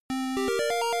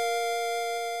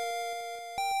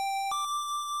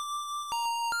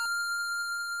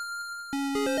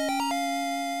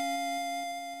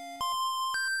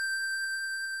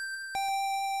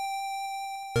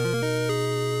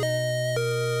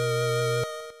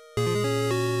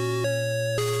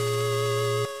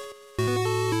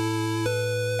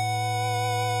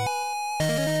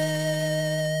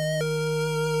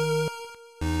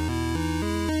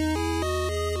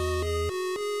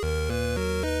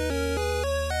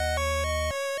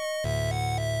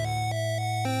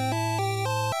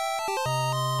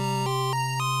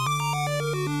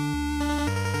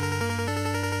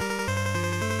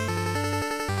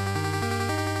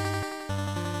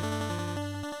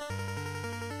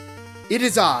It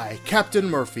is I, Captain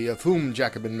Murphy, of whom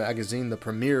Jacobin Magazine, the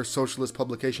premier socialist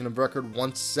publication of record,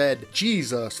 once said,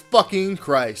 Jesus fucking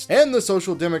Christ, and the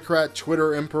Social Democrat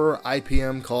Twitter emperor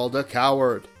IPM called a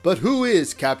coward. But who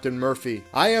is Captain Murphy?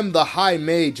 I am the high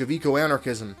mage of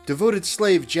eco-anarchism, devoted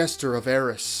slave jester of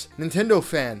Eris, Nintendo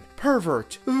fan,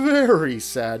 pervert, very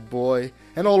sad boy,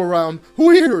 and all-around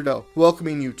weirdo,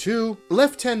 welcoming you to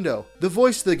Leftendo, the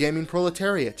voice of the gaming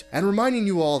proletariat, and reminding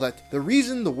you all that the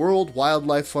reason the World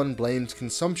Wildlife Fund blames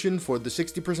consumption for the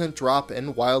 60% drop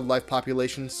in wildlife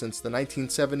populations since the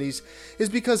 1970s is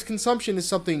because consumption is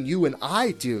something you and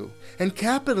I do, and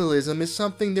capitalism is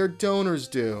something their donors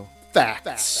do.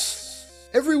 Facts.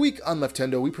 Every week on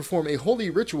Leftendo, we perform a holy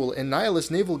ritual in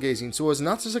nihilist navel-gazing so as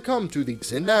not to succumb to the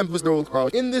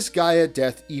in this Gaia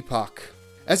death epoch.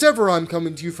 As ever, I'm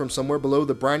coming to you from somewhere below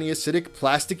the briny, acidic,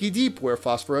 plasticky deep where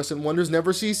phosphorescent wonders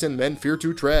never cease and men fear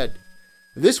to tread.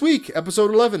 This week,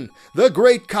 episode 11, The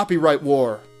Great Copyright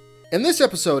War. In this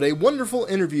episode, a wonderful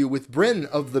interview with Bryn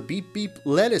of the Beep Beep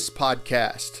Lettuce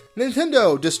podcast,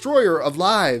 Nintendo, Destroyer of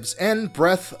Lives, and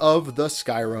Breath of the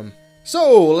Skyrim.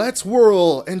 So, let's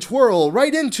whirl and twirl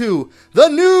right into the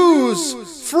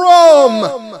news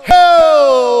from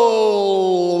hell!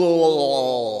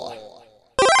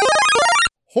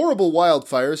 Horrible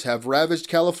wildfires have ravaged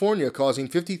California, causing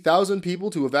 50,000 people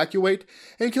to evacuate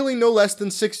and killing no less than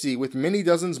 60, with many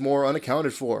dozens more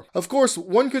unaccounted for. Of course,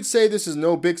 one could say this is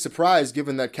no big surprise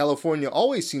given that California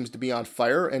always seems to be on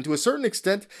fire, and to a certain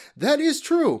extent, that is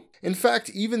true. In fact,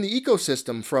 even the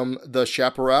ecosystem from the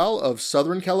chaparral of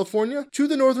Southern California to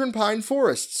the northern pine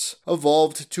forests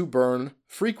evolved to burn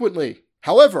frequently.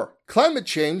 However, climate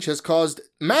change has caused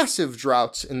massive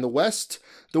droughts in the West,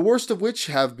 the worst of which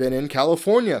have been in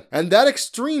California. And that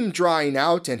extreme drying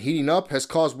out and heating up has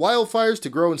caused wildfires to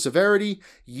grow in severity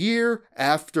year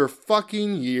after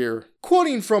fucking year.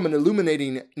 Quoting from an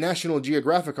illuminating National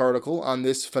Geographic article on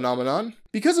this phenomenon,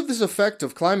 because of this effect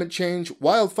of climate change,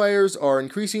 wildfires are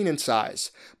increasing in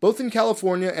size, both in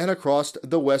California and across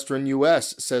the western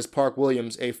U.S., says Park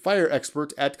Williams, a fire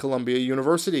expert at Columbia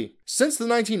University. Since the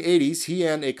 1980s, he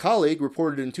and a colleague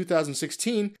reported in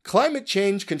 2016, climate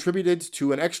change contributed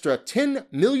to an extra 10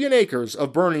 million acres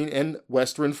of burning in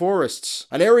western forests,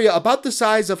 an area about the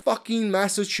size of fucking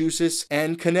Massachusetts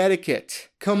and Connecticut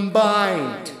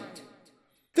combined.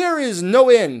 There is no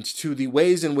end to the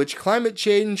ways in which climate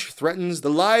change threatens the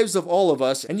lives of all of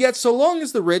us, and yet so long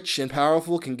as the rich and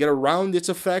powerful can get around its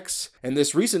effects, and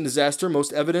this recent disaster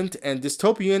most evident and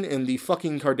dystopian in the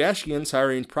fucking Kardashians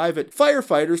hiring private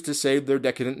firefighters to save their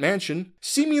decadent mansion,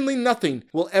 seemingly nothing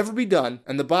will ever be done,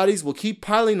 and the bodies will keep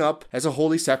piling up as a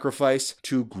holy sacrifice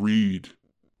to greed.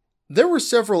 There were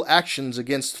several actions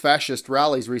against fascist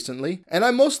rallies recently, and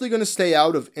I'm mostly going to stay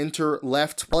out of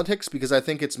inter-left politics because I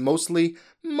think it's mostly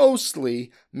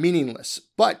meaningless.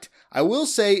 But I will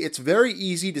say it's very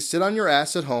easy to sit on your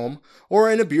ass at home or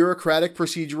in a bureaucratic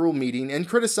procedural meeting and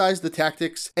criticize the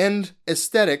tactics and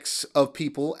aesthetics of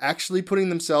people actually putting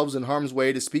themselves in harm's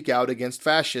way to speak out against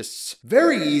fascists.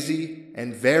 Very easy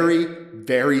and very,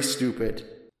 very stupid.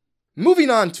 Moving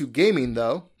on to gaming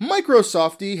though,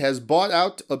 Microsoft has bought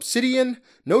out Obsidian,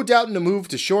 no doubt in a move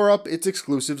to shore up its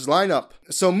exclusives lineup.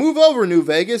 So move over, New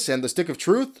Vegas and the Stick of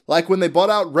Truth. Like when they bought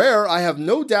out Rare, I have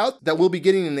no doubt that we'll be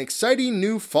getting an exciting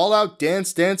new Fallout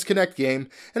Dance Dance Connect game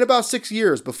in about 6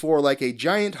 years before, like a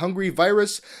giant hungry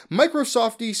virus,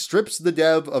 Microsoft strips the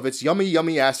dev of its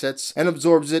yummy assets and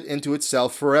absorbs it into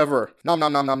itself forever. Nom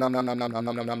nom nom nom nom nom nom nom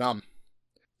nom nom nom nom.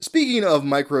 Speaking of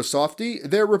Microsoft,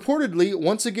 they're reportedly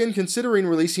once again considering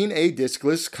releasing a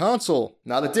discless console,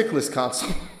 not a dickless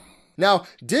console. Now,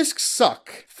 discs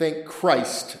suck. Thank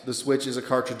Christ the Switch is a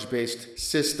cartridge-based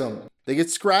system. They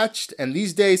get scratched, and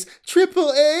these days,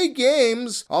 AAA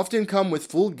games often come with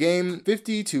full game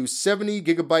 50 to 70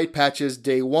 gigabyte patches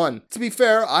day one. To be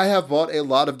fair, I have bought a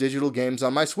lot of digital games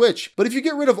on my Switch, but if you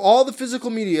get rid of all the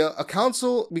physical media, a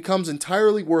console becomes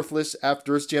entirely worthless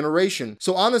after its generation.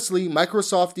 So honestly,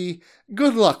 Microsoft,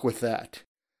 good luck with that.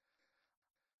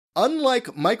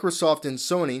 Unlike Microsoft and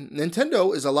Sony,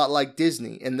 Nintendo is a lot like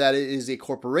Disney in that it is a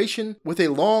corporation with a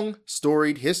long,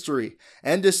 storied history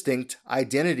and distinct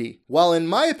identity. While in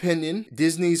my opinion,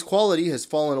 Disney's quality has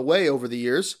fallen away over the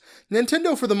years,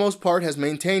 Nintendo for the most part has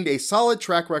maintained a solid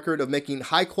track record of making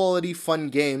high-quality, fun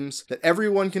games that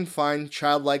everyone can find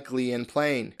childlike glee in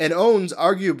playing, and owns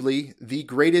arguably the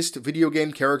greatest video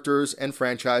game characters and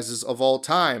franchises of all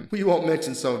time. We won't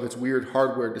mention some of its weird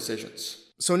hardware decisions.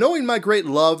 So knowing my great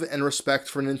love and respect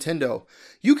for Nintendo,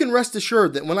 you can rest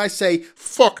assured that when I say,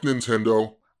 fuck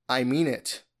Nintendo, I mean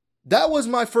it. That was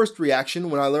my first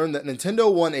reaction when I learned that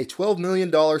Nintendo won a $12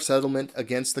 million settlement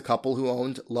against the couple who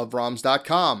owned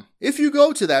LoveRoms.com. If you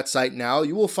go to that site now,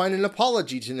 you will find an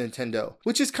apology to Nintendo,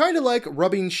 which is kind of like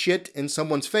rubbing shit in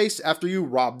someone's face after you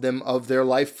rob them of their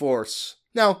life force.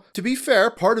 Now, to be fair,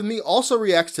 part of me also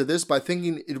reacts to this by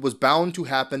thinking it was bound to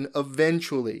happen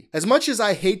eventually. As much as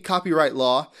I hate copyright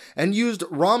law and used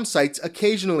ROM sites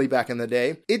occasionally back in the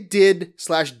day, it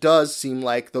does seem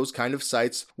like those kind of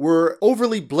sites were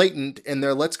overly blatant in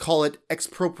their, let's call it,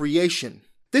 expropriation.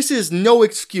 This is no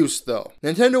excuse though.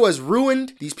 Nintendo has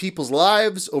ruined these people's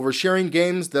lives over sharing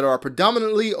games that are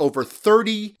predominantly over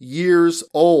 30 years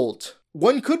old.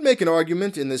 One could make an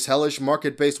argument in this hellish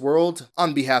market-based world,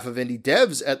 on behalf of indie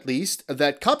devs at least,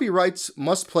 that copyrights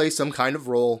must play some kind of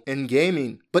role in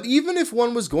gaming. But even if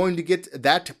one was going to get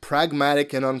that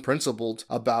pragmatic and unprincipled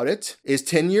about it, is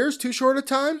 10 years too short a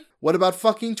time? What about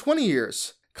fucking 20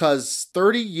 years? 'Cause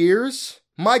 30 years?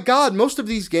 My god, most of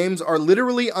these games are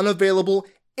literally unavailable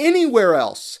anywhere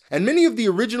else. And many of the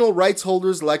original rights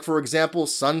holders, like for example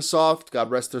Sunsoft,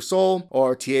 God rest their soul,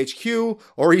 or THQ,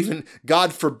 or even,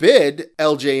 God forbid,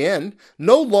 LJN,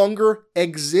 no longer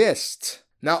exist.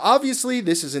 Now obviously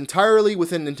this is entirely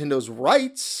within Nintendo's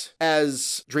rights,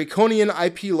 as draconian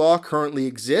IP law currently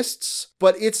exists,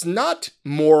 but it's not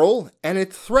moral, and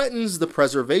it threatens the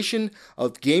preservation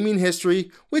of gaming history,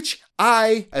 which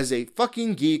I, as a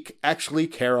fucking geek, actually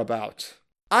care about.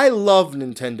 I love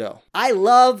Nintendo. I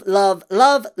love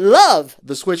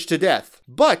the Switch to death.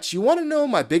 But you want to know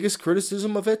my biggest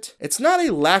criticism of it? It's not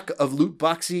a lack of loot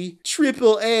boxy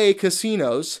AAA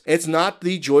casinos. It's not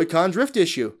the Joy-Con drift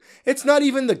issue. It's not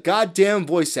even the goddamn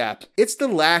voice app. It's the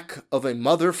lack of a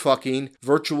motherfucking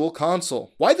virtual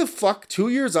console. Why the fuck, 2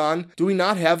 years on, do we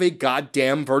not have a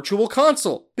goddamn virtual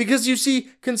console? Because you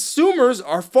see, consumers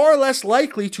are far less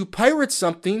likely to pirate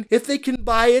something if they can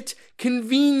buy it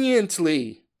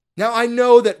conveniently. Now, I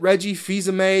know that Reggie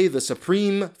Fils-Aimé, the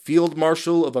Supreme Field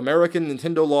Marshal of American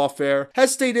Nintendo lawfare,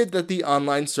 has stated that the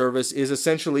online service is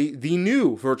essentially the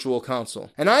new virtual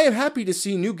console. And I am happy to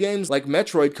see new games like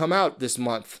Metroid come out this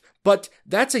month. But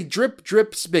that's a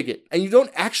drip spigot, and you don't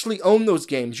actually own those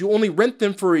games. You only rent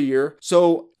them for a year,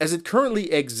 so as it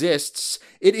currently exists,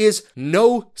 it is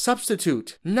no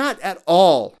substitute. Not at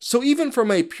all. So even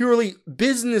from a purely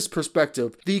business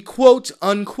perspective, the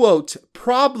quote-unquote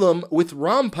problem with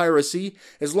ROM piracy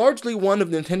is largely one of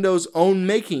Nintendo's own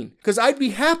making. Because I'd be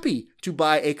happy to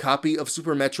buy a copy of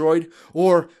Super Metroid,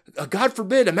 or, God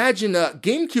forbid, imagine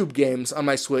GameCube games on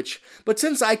my Switch. But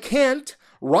since I can't,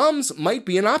 ROMs might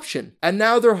be an option, and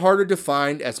now they're harder to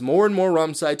find as more and more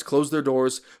ROM sites close their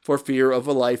doors for fear of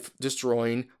a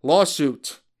life-destroying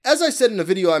lawsuit. As I said in a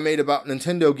video I made about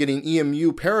Nintendo getting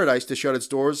EMU Paradise to shut its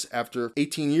doors after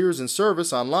 18 years in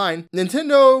service online,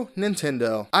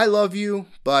 Nintendo, I love you,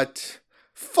 but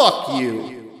fuck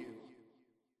you.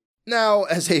 Now,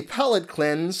 as a palate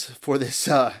cleanse for this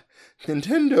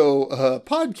Nintendo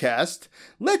podcast,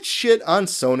 let's shit on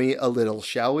Sony a little,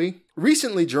 shall we?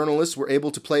 Recently, journalists were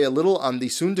able to play a little on the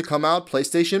soon-to-come-out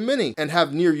PlayStation Mini, and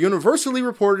have near universally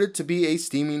reported it to be a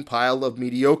steaming pile of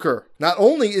mediocre. Not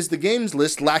only is the games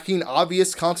list lacking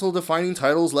obvious console-defining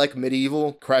titles like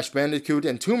Medieval, Crash Bandicoot,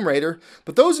 and Tomb Raider,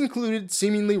 but those included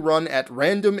seemingly run at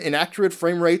random, inaccurate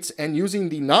frame rates, and using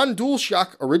the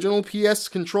non-DualShock original PS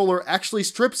controller actually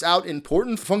strips out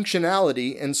important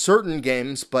functionality in certain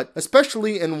games, but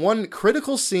especially in one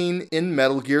critical scene in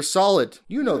Metal Gear Solid.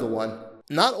 You know the one.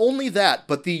 Not only that,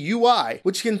 but the UI,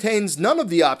 which contains none of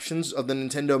the options of the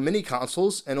Nintendo mini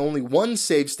consoles and only one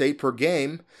save state per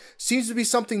game, seems to be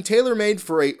something tailor-made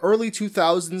for a early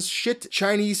 2000s shit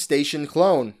Chinese station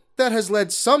clone. That has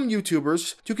led some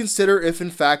YouTubers to consider if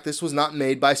in fact this was not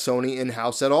made by Sony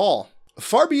in-house at all.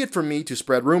 Far be it from me to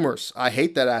spread rumors. I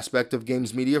hate that aspect of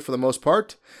games media for the most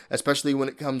part, especially when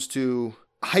it comes to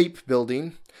hype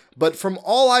building. But from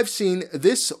all I've seen,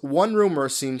 this one rumor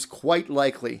seems quite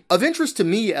likely. Of interest to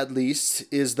me, at least,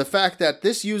 is the fact that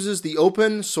this uses the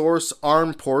open source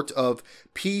ARM port of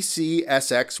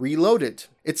PCSX Reloaded,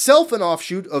 itself an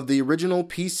offshoot of the original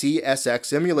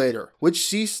PCSX emulator, which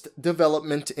ceased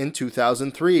development in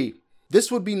 2003. This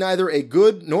would be neither a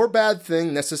good nor bad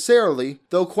thing necessarily,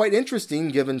 though quite interesting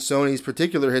given Sony's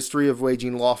particular history of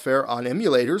waging lawfare on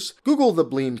emulators. Google the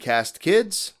Bleemcast,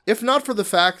 kids. If not for the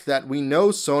fact that we know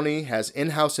Sony has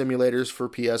in-house emulators for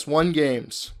PS1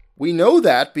 games. We know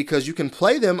that because you can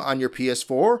play them on your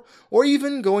PS4, or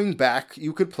even going back,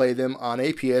 you could play them on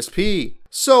a PSP.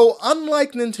 So,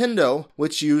 unlike Nintendo,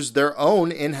 which used their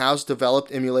own in-house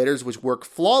developed emulators which work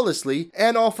flawlessly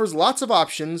and offers lots of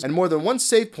options and more than one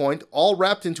save point all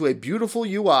wrapped into a beautiful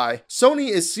UI, Sony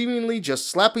is seemingly just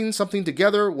slapping something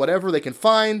together, whatever they can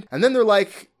find, and then they're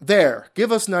like, there,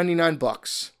 give us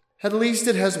 $99. At least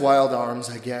it has wild arms,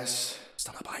 I guess.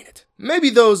 Still not buying it. Maybe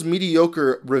those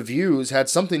mediocre reviews had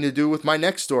something to do with my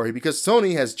next story, because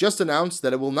Sony has just announced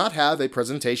that it will not have a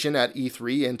presentation at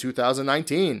E3 in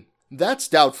 2019. That's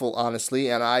doubtful, honestly,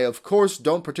 and I, of course,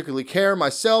 don't particularly care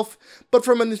myself, but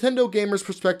from a Nintendo gamer's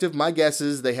perspective, my guess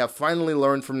is they have finally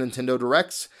learned from Nintendo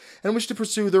Directs and wish to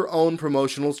pursue their own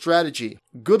promotional strategy.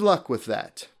 Good luck with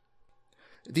that.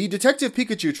 The Detective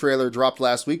Pikachu trailer dropped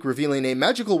last week, revealing a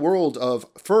magical world of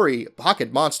furry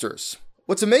pocket monsters.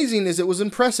 What's amazing is it was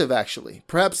impressive, actually.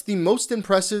 Perhaps the most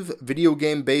impressive video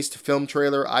game-based film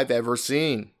trailer I've ever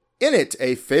seen. In it,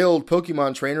 a failed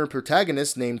Pokemon trainer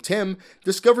protagonist named Tim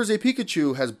discovers a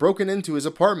Pikachu has broken into his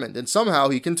apartment and somehow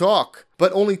he can talk.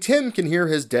 But only Tim can hear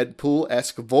his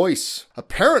Deadpool-esque voice.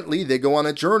 Apparently, they go on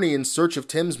a journey in search of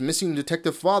Tim's missing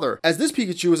detective father, as this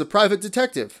Pikachu is a private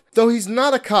detective. Though he's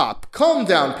not a cop. Calm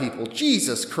down, people.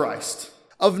 Jesus Christ.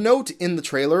 Of note in the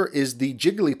trailer is the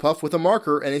Jigglypuff with a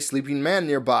marker and a sleeping man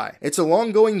nearby. It's a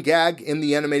long-going gag in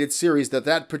the animated series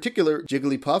that particular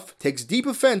Jigglypuff takes deep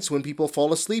offense when people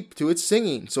fall asleep to its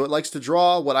singing, so it likes to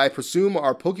draw what I presume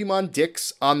are Pokemon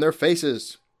dicks on their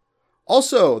faces.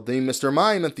 Also, the Mr.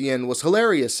 Mime at the end was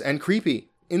hilarious and creepy.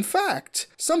 In fact,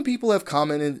 some people have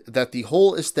commented that the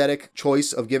whole aesthetic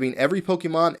choice of giving every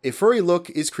Pokemon a furry look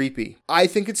is creepy. I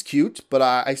think it's cute, but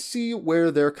I see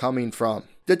where they're coming from.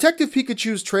 Detective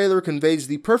Pikachu's trailer conveys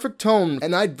the perfect tone,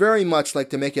 and I'd very much like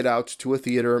to make it out to a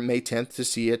theater May 10th to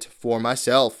see it for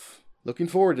myself. Looking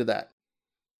forward to that.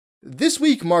 This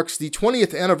week marks the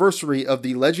 20th anniversary of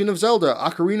The Legend of Zelda: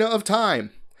 Ocarina of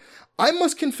Time. I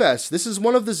must confess, this is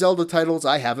one of the Zelda titles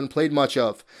I haven't played much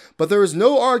of, but there is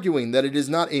no arguing that it is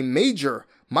not a major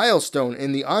milestone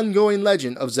in the ongoing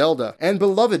legend of Zelda, and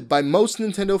beloved by most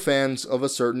Nintendo fans of a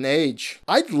certain age.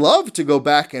 I'd love to go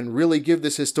back and really give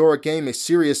this historic game a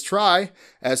serious try,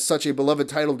 as such a beloved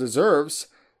title deserves.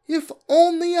 If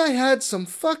only I had some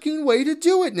fucking way to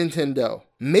do it, Nintendo.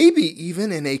 Maybe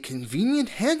even in a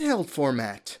convenient handheld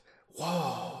format.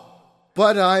 Whoa.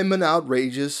 But I'm an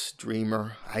outrageous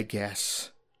dreamer, I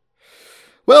guess.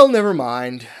 Well, never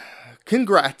mind.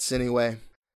 Congrats, anyway.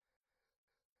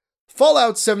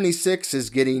 Fallout 76 is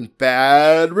getting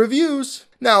bad reviews.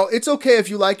 Now, it's okay if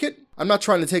you like it. I'm not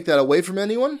trying to take that away from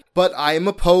anyone, but I am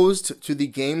opposed to the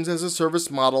games as a service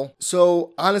model,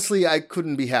 so honestly, I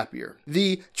couldn't be happier.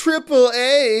 The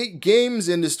AAA games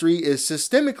industry is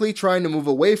systemically trying to move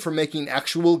away from making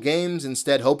actual games,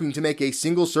 instead hoping to make a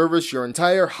single service your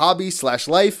entire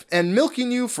hobby/life, and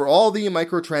milking you for all the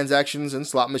microtransactions and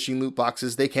slot machine loot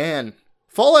boxes they can.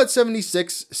 Fallout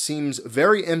 76 seems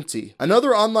very empty.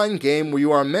 Another online game where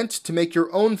you are meant to make your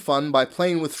own fun by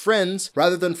playing with friends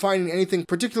rather than finding anything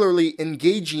particularly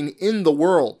engaging in the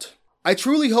world. I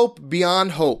truly hope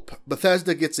beyond hope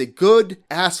Bethesda gets a good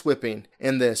ass whipping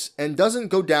in this and doesn't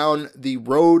go down the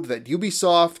road that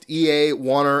Ubisoft, EA,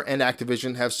 Warner, and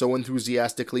Activision have so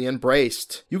enthusiastically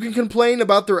embraced. You can complain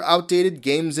about their outdated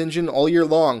games engine all year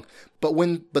long, but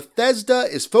when Bethesda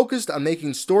is focused on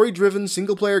making story-driven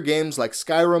single-player games like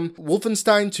Skyrim,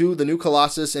 Wolfenstein 2, The New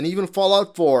Colossus, and even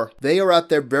Fallout 4, they are at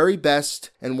their very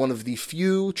best and one of the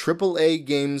few AAA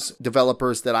games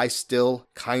developers that I still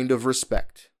kind of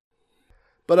respect.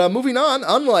 But moving on,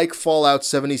 unlike Fallout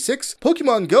 76,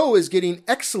 Pokemon Go is getting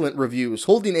excellent reviews,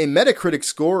 holding a Metacritic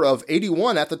score of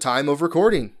 81 at the time of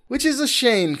recording. Which is a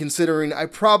shame considering I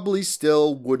probably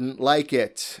still wouldn't like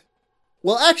it.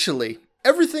 Well, actually,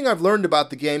 everything I've learned about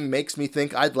the game makes me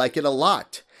think I'd like it a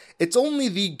lot. It's only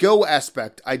the Go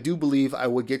aspect I do believe I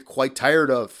would get quite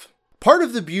tired of. Part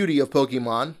of the beauty of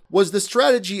Pokemon was the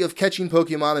strategy of catching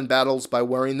Pokemon in battles by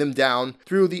wearing them down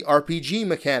through the RPG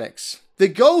mechanics. The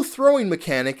Go throwing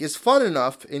mechanic is fun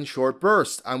enough in short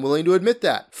bursts, I'm willing to admit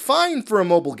that. Fine for a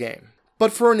mobile game.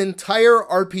 But for an entire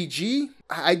RPG,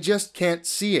 I just can't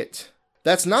see it.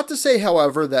 That's not to say,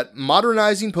 however, that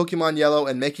modernizing Pokemon Yellow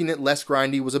and making it less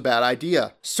grindy was a bad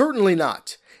idea. Certainly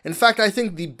not. In fact, I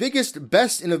think the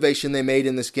best innovation they made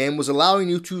in this game was allowing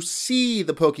you to see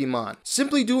the Pokemon.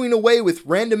 Simply doing away with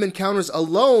random encounters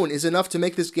alone is enough to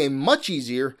make this game much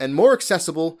easier and more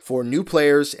accessible for new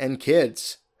players and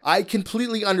kids. I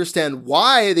completely understand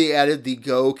why they added the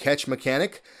Go catch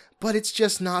mechanic, but it's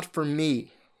just not for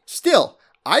me. Still,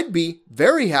 I'd be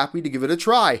very happy to give it a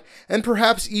try, and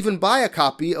perhaps even buy a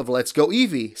copy of Let's Go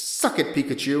Eevee, suck it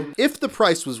Pikachu, if the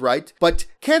price was right, but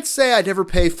can't say I'd ever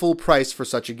pay full price for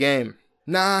such a game.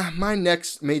 Nah, my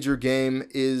next major game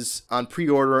is on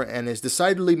pre-order and is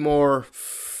decidedly more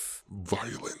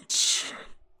violent.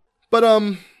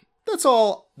 But that's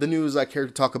all the news I care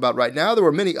to talk about right now. There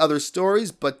were many other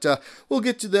stories, but we'll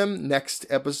get to them next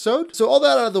episode. So all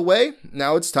that out of the way,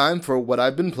 now it's time for what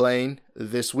I've been playing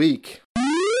this week.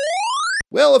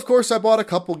 Well, of course, I bought a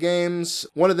couple games.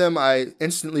 One of them I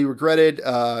instantly regretted.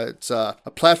 It's a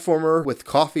platformer with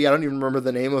coffee. I don't even remember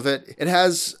the name of it. It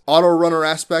has auto runner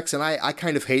aspects, and I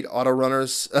kind of hate auto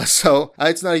runners, so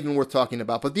it's not even worth talking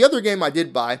about. But the other game I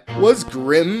did buy was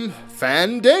Grim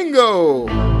Fandango.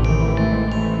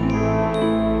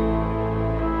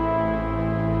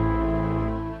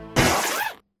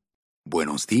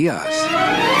 Buenos días.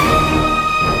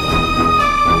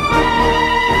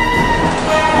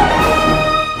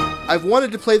 I've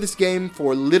wanted to play this game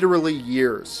for literally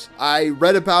years. I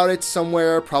read about it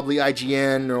somewhere, probably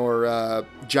IGN or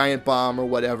Giant Bomb or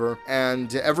whatever,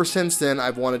 and ever since then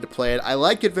I've wanted to play it. I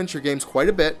like adventure games quite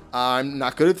a bit. I'm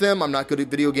not good at them, I'm not good at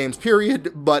video games,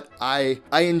 period, but I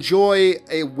enjoy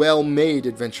a well-made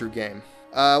adventure game.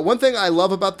 One thing I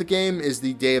love about the game is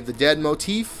the Day of the Dead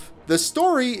motif. The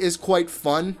story is quite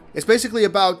fun. It's basically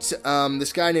about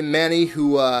this guy named Manny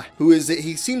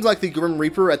he seems like the Grim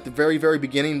Reaper at the very, very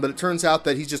beginning, but it turns out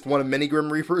that he's just one of many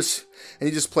Grim Reapers, and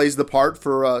he just plays the part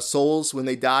for souls when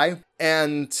they die.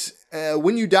 And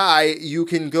when you die, you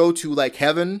can go to like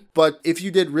heaven, but if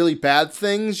you did really bad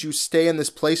things, you stay in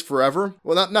this place forever.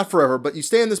 Well, not forever, but you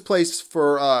stay in this place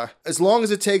for as long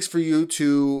as it takes for you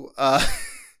to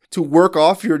to work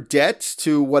off your debt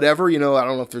to whatever, I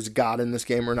don't know if there's God in this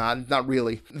game or not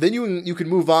really. Then you can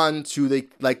move on to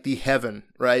the heaven,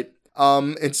 right?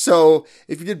 And so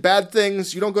if you did bad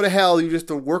things, you don't go to hell, you just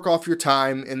have to work off your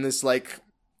time in this like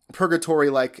purgatory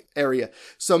like area.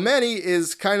 So Manny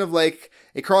is kind of like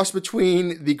a cross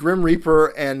between the Grim Reaper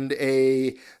and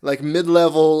a like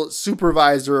mid-level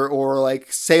supervisor or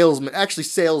like salesman. Actually,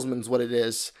 salesman's what it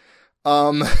is.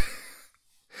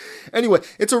 Anyway,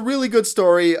 it's a really good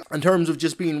story in terms of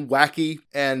just being wacky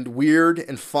and weird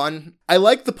and fun. I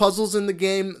like the puzzles in the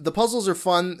game. The puzzles are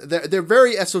fun. They're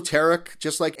very esoteric,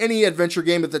 just like any adventure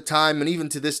game at the time, and even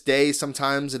to this day,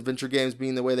 sometimes adventure games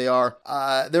being the way they are.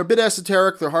 They're a bit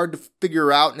esoteric. They're hard to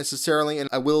figure out necessarily, and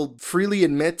I will freely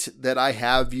admit that I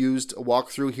have used a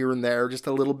walkthrough here and there just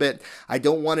a little bit. I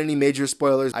don't want any major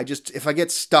spoilers. If I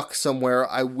get stuck somewhere,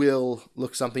 I will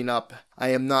look something up. I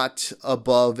am not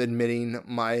above admitting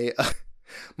my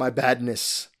my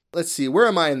badness. Let's see, where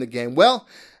am I in the game? Well,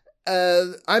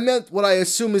 I'm at what I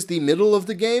assume is the middle of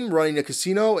the game, running a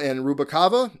casino in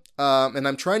Rubacava, and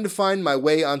I'm trying to find my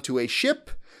way onto a ship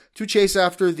to chase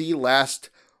after the last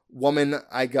woman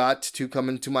I got to come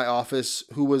into my office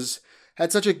who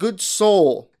had such a good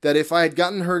soul that if I had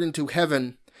gotten her into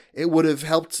heaven, it would have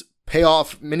helped pay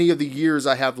off many of the years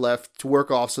I have left to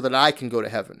work off so that I can go to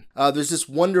heaven. There's this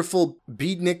wonderful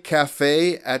beatnik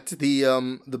cafe at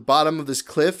the bottom of this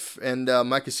cliff, and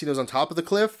my casino's on top of the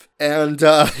cliff. And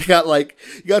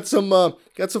you got some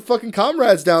fucking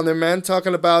comrades down there, man,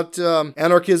 talking about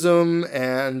anarchism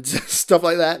and stuff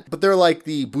like that. But they're like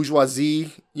the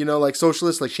bourgeoisie, like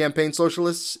socialists, like champagne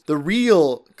socialists. The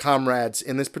real comrades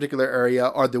in this particular area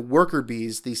are the worker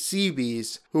bees, the sea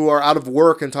bees, who are out of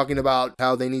work and talking about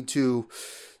how they need to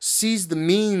seize the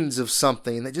means of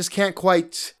something. They just can't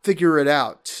quite figure it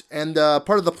out. And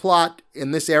part of the plot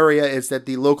in this area is that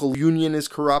the local union is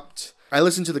corrupt. I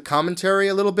listened to the commentary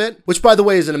a little bit, which, by the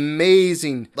way, is an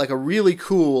amazing, like a really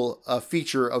cool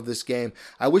feature of this game.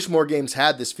 I wish more games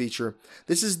had this feature.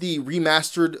 This is the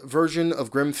remastered version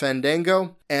of Grim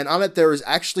Fandango, and on it there is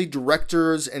actually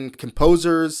directors and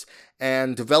composers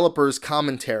and developers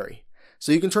commentary.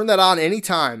 So you can turn that on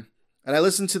anytime. And I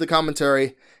listened to the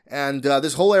commentary, and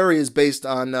this whole area is based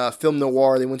on film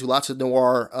noir. They went to lots of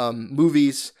noir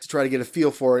movies to try to get a feel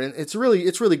for it, and it's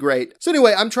really great. So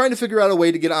anyway, I'm trying to figure out a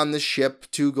way to get on this ship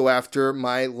to go after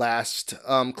my last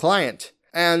client.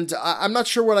 And I'm not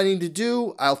sure what I need to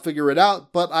do. I'll figure it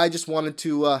out, but I just wanted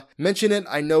to mention it.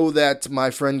 I know that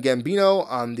my friend Gambino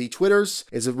on the Twitters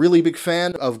is a really big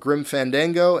fan of Grim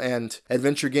Fandango and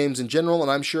adventure games in general,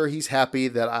 and I'm sure he's happy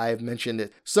that I've mentioned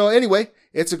it. So anyway,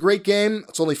 it's a great game.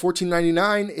 It's only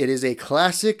 $14.99. It is a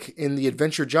classic in the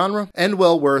adventure genre and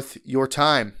well worth your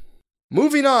time.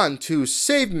 Moving on to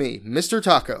Save Me, Mr.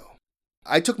 Taco.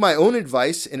 I took my own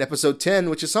advice in episode 10,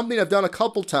 which is something I've done a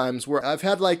couple times where I've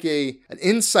had like an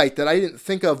insight that I didn't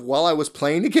think of while I was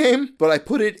playing the game, but I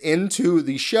put it into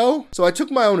the show. So I took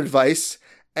my own advice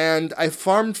and I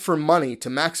farmed for money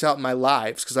to max out my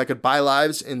lives because I could buy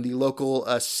lives in the local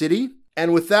city.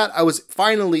 And with that, I was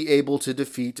finally able to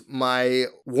defeat my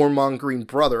warmongering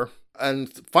brother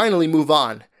and finally move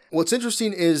on. What's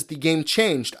interesting is the game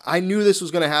changed. I knew this was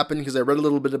going to happen because I read a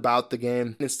little bit about the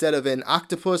game. Instead of an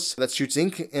octopus that shoots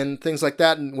ink and things like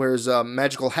that and wears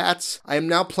magical hats, I am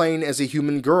now playing as a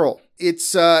human girl.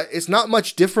 It's not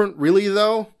much different really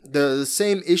though. The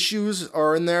same issues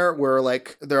are in there where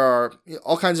like there are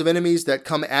all kinds of enemies that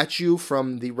come at you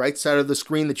from the right side of the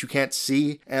screen that you can't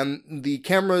see, and the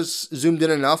camera's zoomed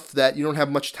in enough that you don't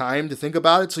have much time to think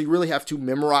about it, so you really have to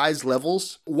memorize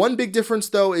levels. One big difference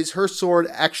though is her sword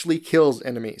actually kills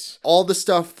enemies. All the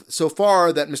stuff so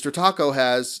far that Mr. Taco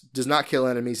has does not kill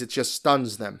enemies, it just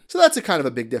stuns them. So that's a kind of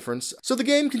a big difference. So the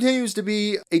game continues to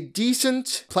be a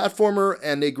decent platformer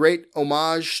and a great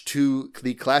homage to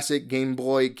the classic Game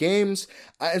Boy games.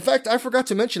 In fact, I forgot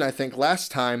to mention, I think,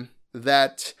 last time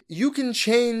that you can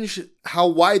change how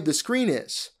wide the screen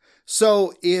is.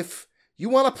 So if you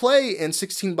want to play in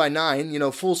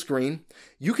 16:9, full screen,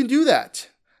 you can do that.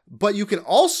 But you can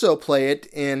also play it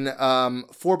in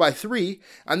 4:3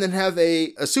 and then have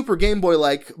a Super Game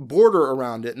Boy-like border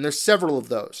around it. And there's several of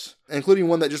those, including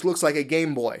one that just looks like a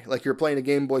Game Boy, like you're playing a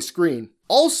Game Boy screen.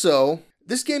 Also,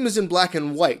 this game is in black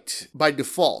and white by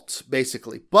default,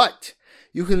 basically. But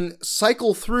you can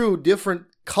cycle through different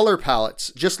color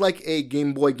palettes, just like a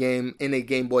Game Boy game in a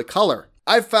Game Boy Color.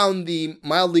 I've found the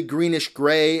mildly greenish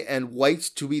gray and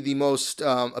white to be the most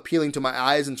appealing to my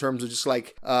eyes in terms of just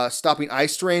like stopping eye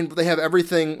strain, but they have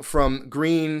everything from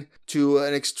green to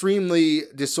an extremely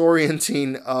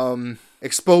disorienting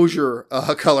exposure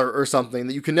color or something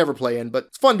that you can never play in, but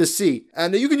it's fun to see.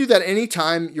 And you can do that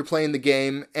anytime you're playing the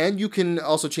game, and you can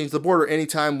also change the border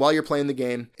anytime while you're playing the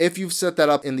game if you've set that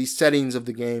up in the settings of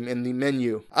the game in the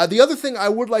menu. The other thing I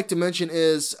would like to mention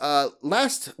is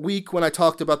last week when I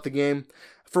talked about the game,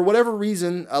 for whatever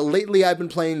reason, lately I've been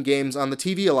playing games on the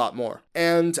TV a lot more.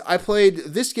 And I played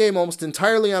this game almost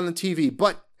entirely on the TV,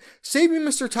 but Save Me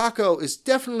Mr. Taco is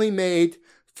definitely made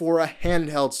for a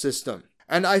handheld system.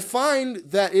 And I find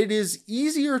that it is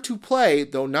easier to play,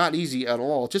 though not easy at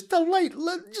all, just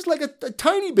like a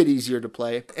tiny bit easier to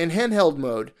play in handheld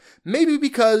mode. Maybe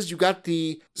because you got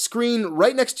the screen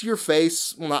right next to your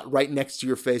face, well, not right next to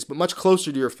your face, but much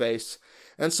closer to your face.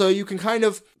 And so you can kind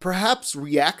of perhaps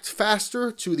react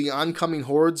faster to the oncoming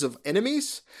hordes of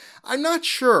enemies. I'm not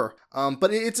sure,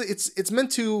 but it's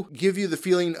meant to give you the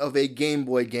feeling of a Game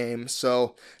Boy game.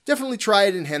 So definitely try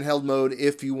it in handheld mode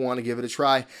if you want to give it a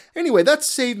try. Anyway, that's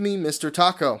Save Me Mr.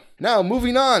 Taco. Now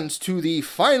moving on to the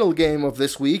final game of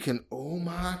this week, and oh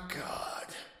my god,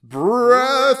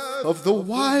 Breath of the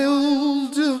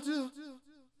Wild.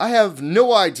 I have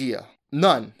no idea,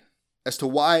 none, as to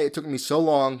why it took me so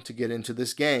long to get into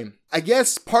this game. I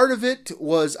guess part of it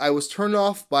was I was turned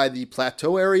off by the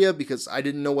plateau area because I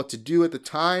didn't know what to do at the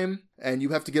time, and you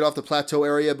have to get off the plateau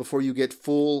area before you get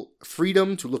full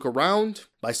freedom to look around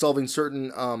by solving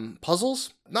certain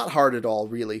puzzles. Not hard at all,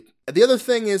 really. The other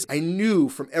thing is, I knew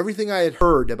from everything I had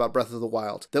heard about Breath of the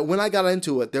Wild that when I got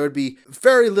into it, there would be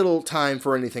very little time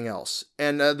for anything else.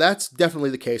 And that's definitely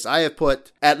the case. I have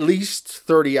put at least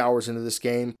 30 hours into this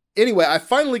game. Anyway, I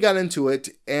finally got into it,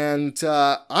 and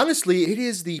honestly, it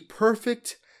is the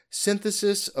perfect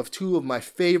synthesis of two of my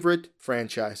favorite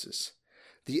franchises,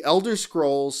 The Elder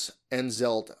Scrolls and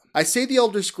Zelda. I say The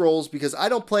Elder Scrolls because I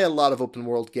don't play a lot of open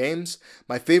world games.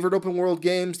 My favorite open world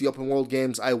games, the open world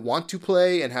games I want to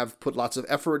play and have put lots of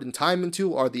effort and time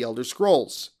into, are The Elder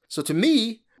Scrolls. So to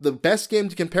me, the best game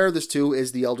to compare this to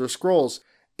is The Elder Scrolls.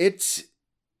 It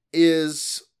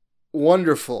is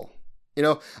wonderful.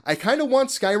 I kind of want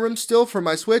Skyrim still for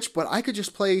my Switch, but I could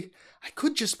just play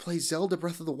Zelda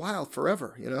Breath of the Wild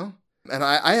forever, And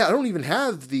I don't even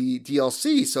have the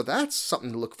DLC, so that's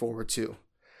something to look forward to.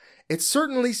 It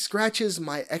certainly scratches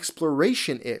my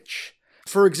exploration itch.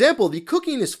 For example, the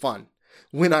cooking is fun.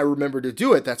 When I remember to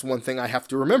do it, that's one thing I have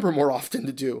to remember more often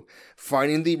to do.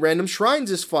 Finding the random shrines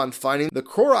is fun. Finding the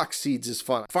Korok seeds is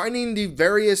fun. Finding the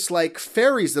various,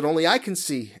 fairies that only I can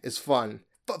see is fun.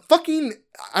 Fucking,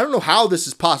 I don't know how this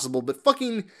is possible, but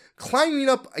fucking climbing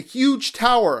up a huge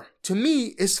tower, to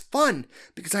me, is fun,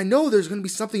 because I know there's going to be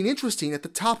something interesting at the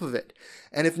top of it.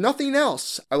 And if nothing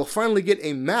else, I will finally get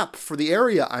a map for the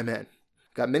area I'm in.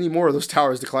 Got many more of those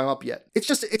towers to climb up yet. It's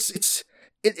just,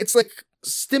 it's like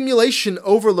stimulation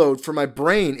overload for my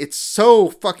brain. It's so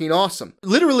fucking awesome.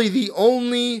 Literally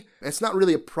it's not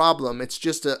really a problem, it's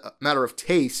just a matter of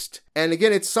taste. And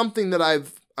again, it's something that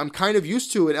I'm kind of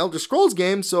used to in Elder Scrolls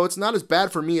games, so it's not as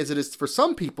bad for me as it is for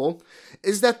some people,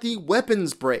 is that the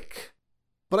weapons break.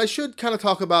 But I should kind of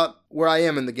talk about where I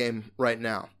am in the game right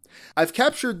now. I've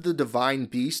captured the divine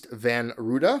beast Van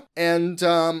Ruda, and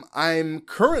I'm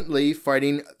currently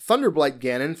fighting Thunderblight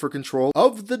Ganon for control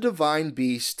of the divine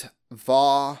beast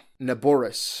Va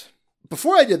Naboris.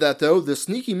 Before I did that, though, the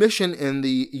sneaky mission in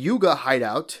the Yuga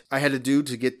hideout I had to do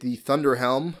to get the Thunder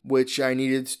Helm, which I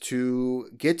needed to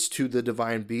get to the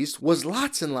Divine Beast, was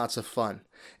lots and lots of fun.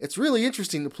 It's really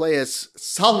interesting to play as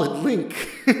Solid Link,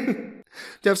 to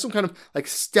have some kind of like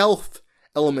stealth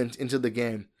element into the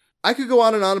game. I could go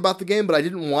on and on about the game, but I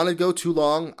didn't want to go too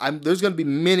long. There's going to be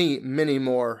many, many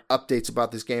more updates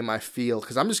about this game, I feel,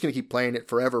 because I'm just going to keep playing it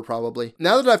forever, probably.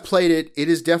 Now that I've played it, it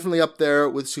is definitely up there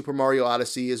with Super Mario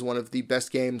Odyssey as one of the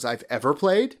best games I've ever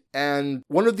played, and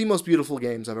one of the most beautiful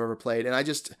games I've ever played. And I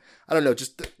don't know,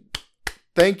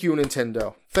 thank you,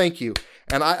 Nintendo. Thank you.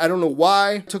 And I don't know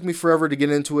why it took me forever to get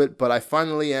into it, but I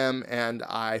finally am, and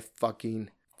I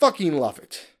fucking love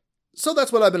it. So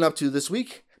that's what I've been up to this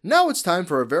week. Now it's time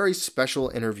for a very special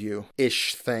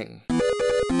interview-ish thing.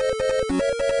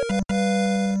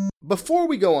 Before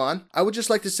we go on, I would just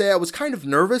like to say I was kind of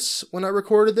nervous when I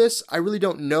recorded this. I really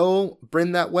don't know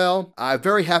Bryn that well. I'm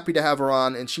very happy to have her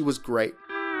on, and she was great.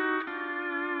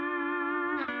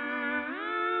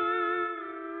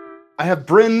 I have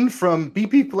Bryn from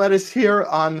BP Lettuce here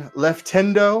on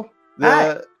Leftendo.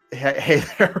 Hi. Hey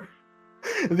there.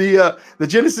 The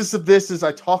genesis of this is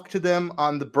I talked to them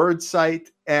on the Bird site,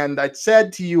 and I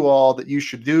said to you all that you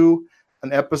should do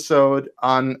an episode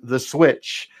on the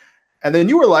Switch. And then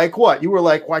you were like, what? You were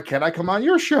like, why can't I come on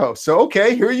your show? So,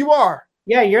 okay, here you are.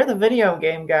 Yeah, you're the video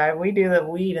game guy. We do the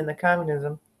weed and the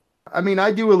communism. I mean,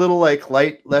 I do a little like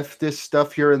light leftist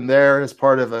stuff here and there as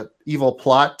part of an evil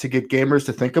plot to get gamers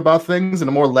to think about things in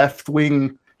a more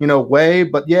left-wing, way.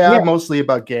 But yeah, mostly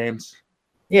about games.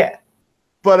 Yeah.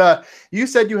 But you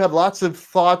said you had lots of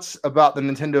thoughts about the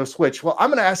Nintendo Switch. Well,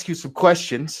 I'm going to ask you some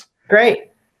questions.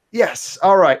 Great. Yes.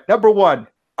 All right. Number one,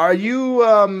 are you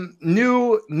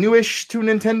newish to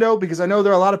Nintendo? Because I know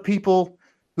there are a lot of people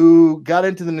who got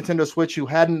into the Nintendo Switch who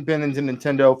hadn't been into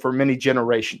Nintendo for many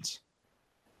generations.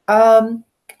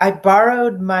 I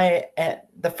borrowed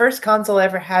the first console I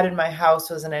ever had in my house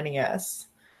was an NES.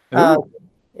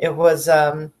 It was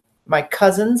my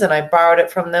cousins, and I borrowed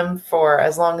it from them for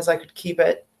as long as I could keep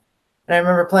it. And I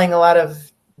remember playing a lot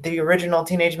of the original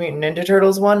Teenage Mutant Ninja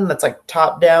Turtles one that's like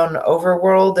top-down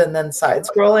overworld and then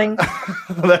side-scrolling.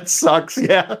 That sucks,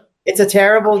 yeah. It's a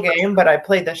terrible game, but I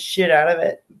played the shit out of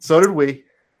it. So did we.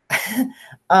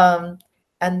 And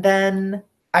then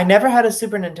I never had a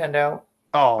Super Nintendo.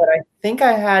 Oh. But I think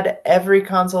I had every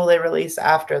console they released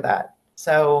after that.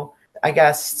 So I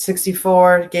guess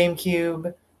 64,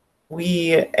 GameCube,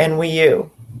 Wii, and Wii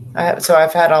U. So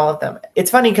I've had all of them. It's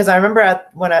funny because I remember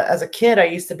as a kid, I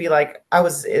used to be like, I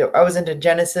was into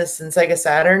Genesis and Sega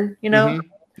Saturn, Mm-hmm.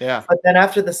 Yeah. But then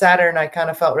after the Saturn, I kind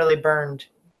of felt really burned.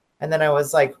 And then I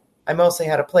was like, I mostly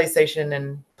had a PlayStation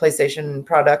and PlayStation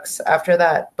products after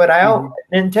that. But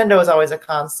Nintendo was always a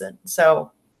constant.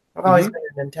 So I've always been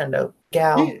a Nintendo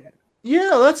gal.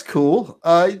 Yeah, that's cool.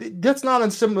 That's not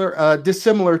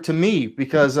dissimilar to me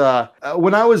because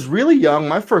when I was really young,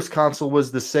 my first console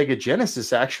was the Sega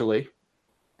Genesis, actually.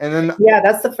 And then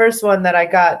that's the first one that I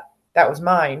got. That was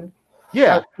mine.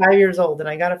 Yeah, I was 5 years old, and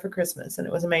I got it for Christmas, and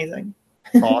it was amazing.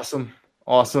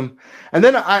 Awesome. And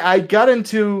then I got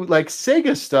into like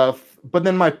Sega stuff, but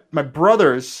then my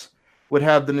brothers would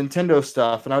have the Nintendo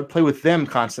stuff, and I would play with them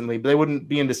constantly, but they wouldn't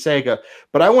be into Sega.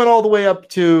 But I went all the way up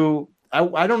to,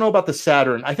 I don't know about the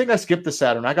Saturn. I think I skipped the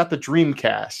Saturn. I got the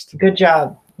Dreamcast. Good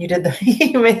job. You did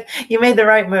you made the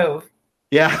right move.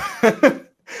 Yeah.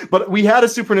 But we had a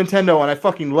Super Nintendo, and I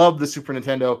fucking loved the Super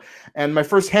Nintendo. And my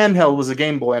first handheld was a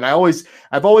Game Boy. And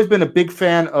I've always been a big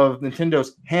fan of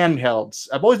Nintendo's handhelds.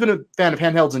 I've always been a fan of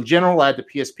handhelds in general. I had the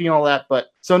PSP and all that.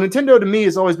 But so Nintendo to me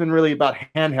has always been really about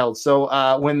handhelds.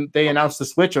 So when they announced the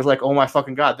Switch, I was like, oh my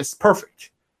fucking God, this is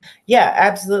perfect. Yeah,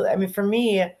 absolutely. I mean, for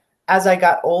me, as I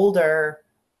got older,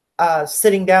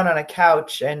 sitting down on a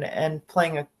couch and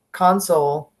playing a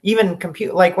console, even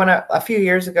like when a few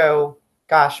years ago,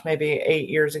 gosh, maybe 8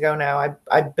 years ago now,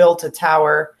 I built a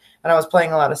tower and I was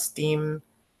playing a lot of Steam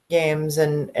games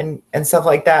and stuff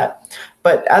like that.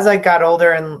 But as I got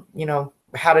older and,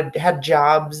 had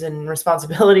jobs and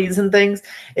responsibilities and things,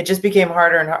 it just became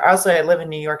harder and harder. Also, I live in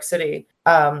New York City.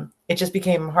 It just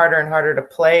became harder and harder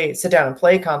to sit down and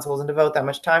play consoles and devote that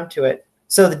much time to it.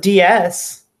 So the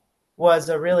DS was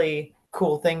a really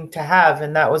cool thing to have.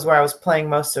 And that was where I was playing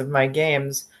most of my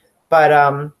games. But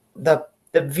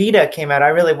the Vita came out. I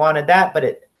really wanted that,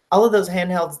 but all of those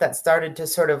handhelds that started to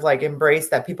sort of like embrace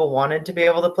that people wanted to be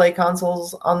able to play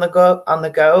consoles on the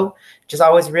go, just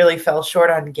always really fell short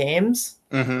on games.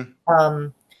 Mm-hmm.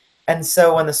 And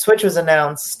so when the Switch was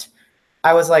announced,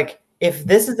 I was like, if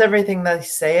this is everything they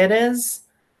say it is,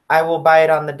 I will buy it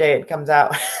on the day it comes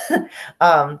out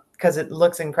because it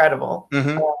looks incredible.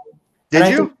 Mm-hmm.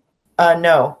 Did you?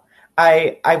 No,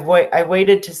 I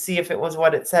waited to see if it was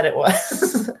what it said it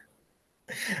was.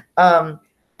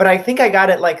 But I think I got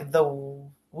it like the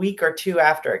week or two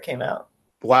after it came out.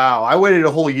 Wow, I waited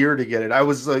a whole year to get it. I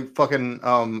was like fucking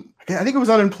I think it was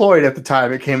unemployed at the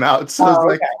time it came out. So it was Oh,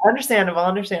 like okay.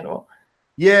 Understandable.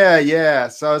 yeah.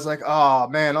 So I was like, oh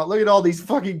man, look at all these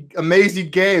fucking amazing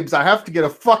games. I have to get a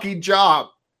fucking job.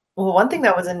 Well, one thing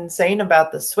that was insane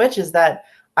about the Switch is that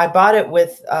I bought it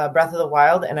with Breath of the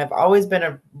Wild, and I've always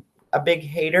been a big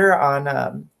hater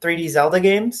on 3D Zelda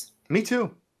games. Me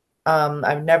too.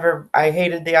 I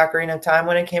hated the Ocarina of Time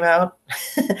when it came out.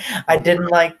 I didn't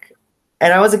like,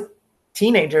 and I was a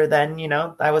teenager then,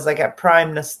 I was like at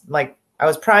prime, like I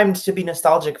was primed to be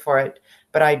nostalgic for it,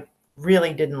 but I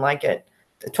really didn't like it.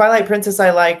 The Twilight Princess I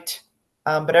liked,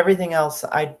 but everything else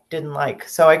I didn't like.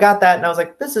 So I got that and I was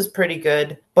like, this is pretty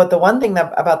good. But the one thing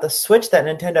about the Switch that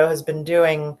Nintendo has been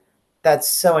doing that's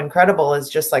so incredible is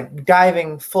just like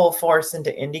diving full force into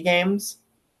indie games.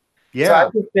 Yeah. So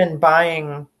I've just been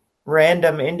buying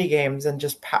random indie games and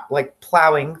just like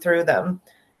plowing through them.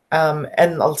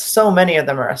 And so many of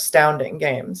them are astounding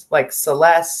games like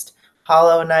Celeste,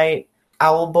 Hollow Knight,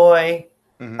 Owlboy,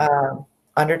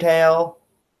 Undertale.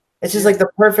 It's just like the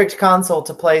perfect console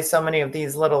to play so many of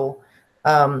these little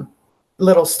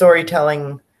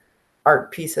storytelling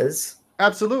art pieces.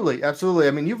 Absolutely.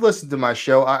 I mean, you've listened to my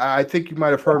show. I think you might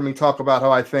have heard me talk about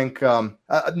how I think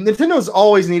Nintendo's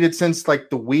always needed, since like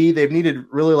the Wii, they've needed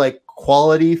really like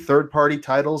quality third-party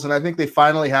titles, and I think they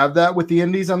finally have that with the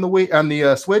indies on the Wii, on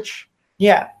the Switch.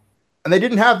 Yeah. And they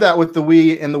didn't have that with the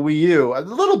Wii and the Wii U. A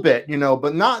little bit,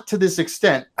 but not to this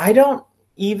extent. I don't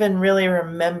even really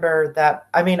remember that.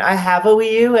 I mean, I have a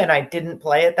Wii U and I didn't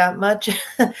play it that much.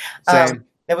 Same.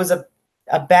 It was a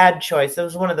bad choice. It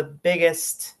was one of the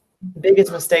biggest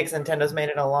mistakes Nintendo's made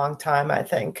in a long time, I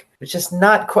think. It's just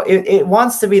not quite, it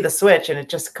wants to be the Switch and it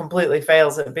just completely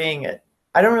fails at being it.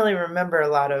 I don't really remember a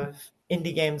lot of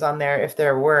indie games on there, if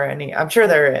there were any. I'm sure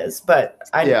there is, but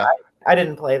I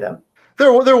didn't play them.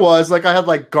 There was, like, I had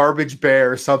like Garbage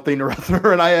Bear or something or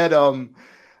other, and I had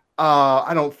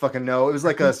I don't fucking know. It was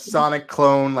like a Sonic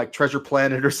clone, like Treasure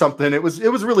Planet or something. It was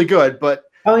really good, but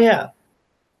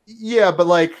but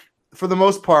like for the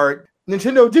most part,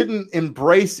 Nintendo didn't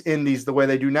embrace indies the way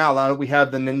they do now. Now that we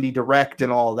have the Indie Direct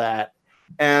and all that.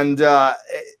 And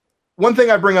one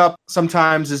thing I bring up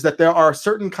sometimes is that there are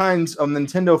certain kinds of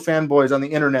Nintendo fanboys on the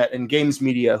internet and games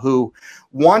media who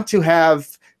want to have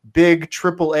big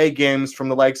AAA games from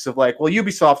the likes of like, well,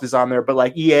 Ubisoft is on there, but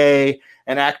like EA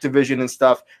and Activision and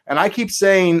stuff. And I keep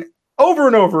saying over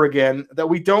and over again that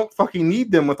we don't fucking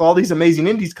need them with all these amazing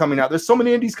indies coming out. There's so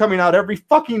many indies coming out every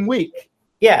fucking week.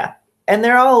 Yeah. And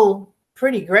they're all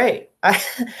pretty great.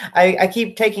 I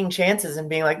keep taking chances and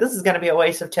being like, this is going to be a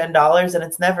waste of $10, and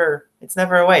it's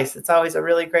never a waste. It's always a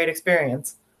really great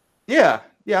experience. Yeah.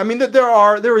 I mean,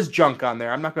 there is junk on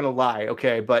there. I'm not going to lie,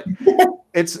 okay, but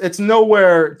it's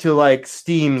nowhere to like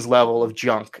Steam's level of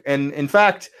junk. And in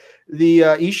fact, the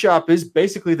eShop is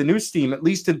basically the new Steam, at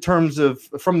least in terms of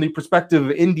from the perspective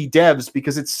of indie devs,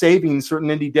 because it's saving certain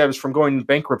indie devs from going into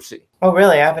bankruptcy. Oh,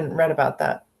 really? I haven't read about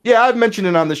that. Yeah, I've mentioned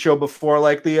it on the show before.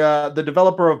 Like the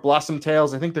developer of Blossom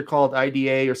Tales, I think they're called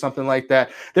IDA or something like that.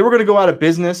 They were going to go out of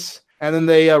business, and then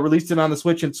they released it on the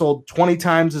Switch and sold 20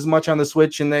 times as much on the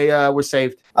Switch, and they were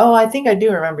saved. Oh, I think I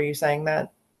do remember you saying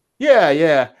that.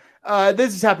 Yeah.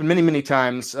 This has happened many, many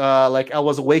times. Like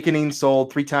Elwa's Awakening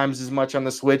sold 3 times as much on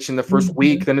the Switch in the first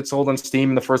week than it sold on Steam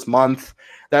in the first month,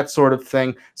 that sort of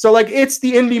thing. So like it's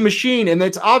the indie machine, and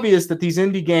it's obvious that these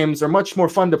indie games are much more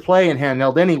fun to play in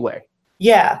handheld anyway.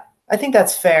 Yeah, I think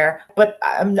that's fair. But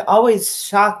I'm always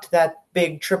shocked that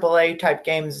big AAA type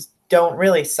games don't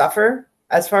really suffer,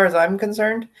 as far as I'm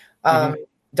concerned.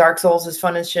 Dark Souls is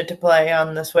fun as shit to play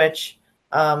on the Switch.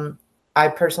 I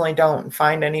personally don't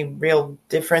find any real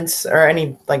difference or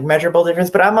any like measurable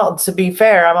difference, but to be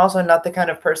fair, I'm also not the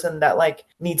kind of person that like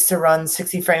needs to run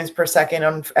 60 frames per second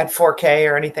at 4K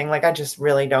or anything. Like, I just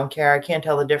really don't care. I can't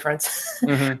tell the difference.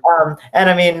 And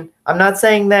I mean, I'm not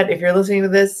saying that if you're listening to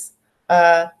this,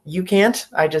 you can't.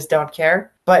 I just don't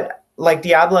care. But like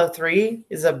Diablo 3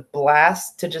 is a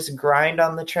blast to just grind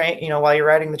on the train, while you're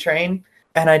riding the train.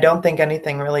 And I don't think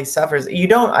anything really suffers. I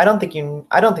don't think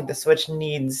the Switch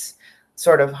needs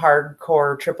sort of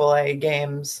hardcore AAA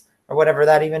games or whatever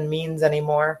that even means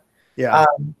anymore. Yeah.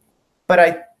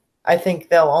 But I think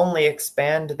they'll only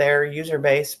expand their user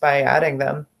base by adding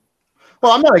them.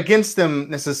 Well, I'm not against them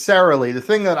necessarily. The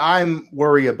thing that I'm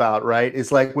worried about, right,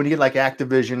 is like when you get like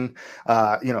Activision,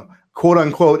 quote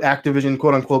unquote Activision,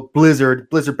 quote unquote Blizzard.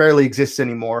 Blizzard barely exists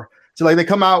anymore. So like they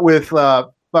come out with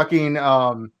fucking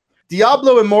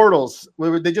Diablo Immortals.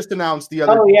 They just announced the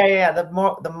other. Oh yeah, the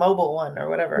mobile one or The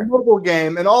whatever. mobile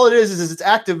game, and all it is it's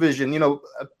Activision.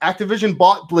 Activision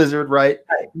bought Blizzard, right?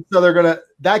 So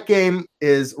that game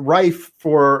is rife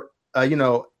for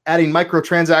adding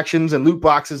microtransactions and loot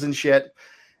boxes and shit.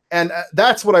 And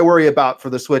that's what I worry about for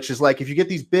the Switch is like if you get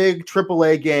these big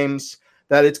AAA games,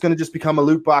 that it's going to just become a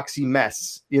loot boxy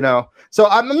mess, So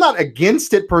I'm not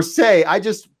against it per se. I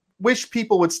just wish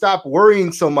people would stop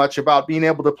worrying so much about being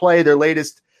able to play their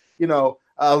latest,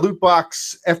 loot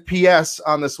box FPS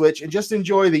on the Switch and just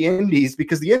enjoy the indies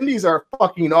because the indies are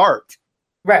fucking art.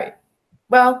 Right.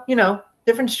 Well,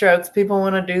 different strokes. People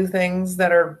want to do things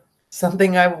that are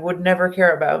something I would never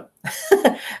care about.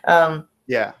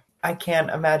 Yeah. I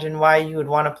can't imagine why you would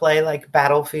want to play like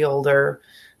Battlefield or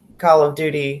Call of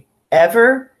Duty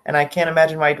ever. And I can't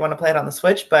imagine why you'd want to play it on the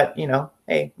Switch, but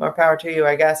hey, more power to you,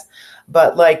 I guess.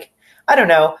 But like, I don't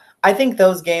know. I think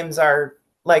those games are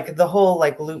like the whole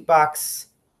like loot box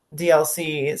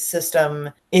DLC system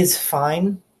is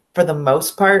fine for the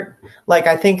most part. Like,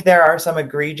 I think there are some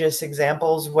egregious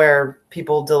examples where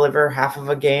people deliver half of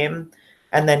a game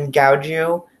and then gouge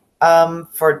you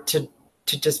to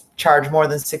just charge more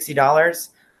than $60.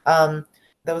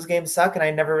 Those games suck, and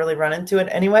I never really run into it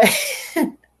anyway.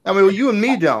 I mean, well, you and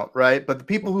me don't, right? But the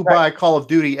people who buy Call of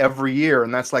Duty every year,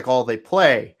 and that's like all they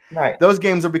play, right? Those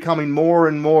games are becoming more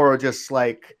and more just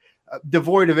like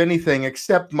devoid of anything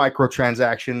except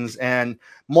microtransactions and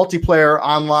multiplayer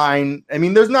online. I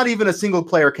mean, there's not even a single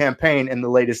player campaign in the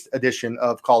latest edition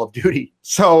of Call of Duty.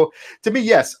 So to me,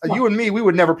 yes, you and me, we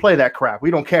would never play that crap.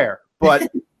 We don't care,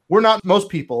 but we're not most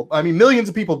people. I mean, millions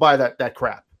of people buy that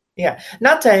crap. Yeah.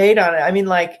 Not to hate on it. I mean,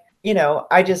 like,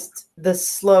 the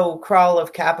slow crawl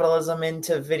of capitalism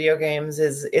into video games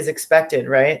is expected,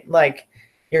 right? Like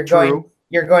you're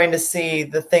going to see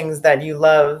the things that you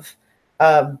love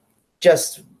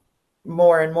just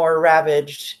more and more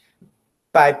ravaged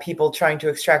by people trying to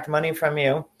extract money from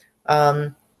you.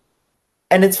 And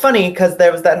it's funny because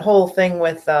there was that whole thing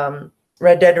with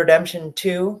Red Dead Redemption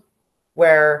 2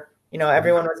 where,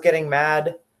 everyone was getting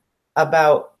mad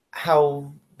about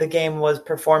how the game was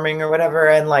performing or whatever.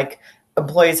 And like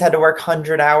employees had to work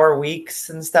 100-hour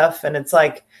weeks and stuff. And it's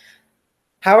like,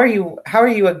 how are you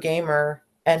a gamer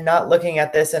and not looking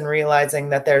at this and realizing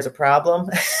that there's a problem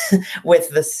with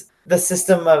the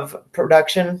system of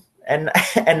production and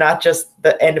not just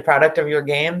the end product of your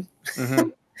game? Mm-hmm.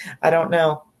 I don't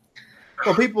know.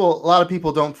 Well, a lot of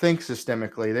people don't think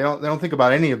systemically. They don't think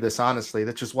about any of this, honestly.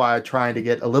 That's just why I'm trying to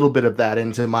get a little bit of that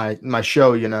into my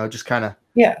show, just kind of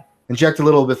inject a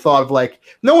little bit of thought of like,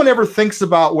 no one ever thinks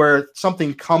about where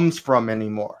something comes from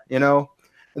anymore, And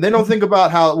they don't think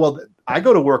about how, well, I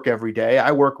go to work every day.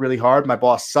 I work really hard. My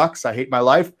boss sucks. I hate my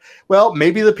life. Well,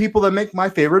 maybe the people that make my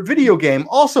favorite video game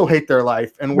also hate their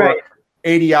life and work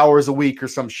 80 hours a week or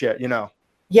some shit,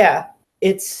 Yeah,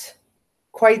 it's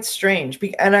quite strange.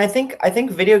 And I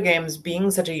think video games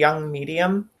being such a young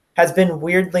medium has been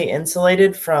weirdly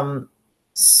insulated from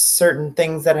certain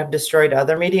things that have destroyed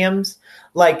other mediums.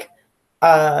 Like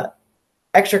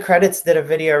Extra Credits did a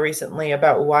video recently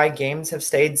about why games have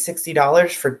stayed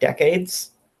 $60 for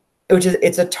decades, which is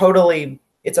it's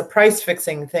a price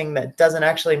fixing thing that doesn't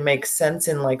actually make sense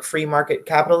in like free market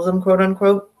capitalism, quote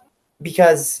unquote,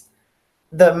 because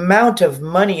the amount of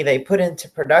money they put into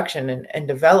production and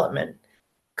development.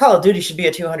 Call of Duty should be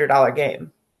a $200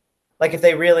 game. Like if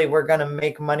they really were going to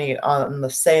make money on the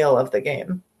sale of the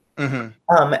game.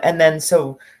 Mm-hmm. And then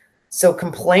so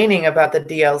complaining about the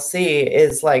DLC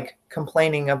is like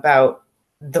complaining about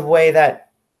the way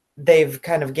that they've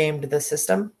kind of gamed the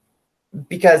system,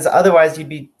 because otherwise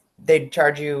they'd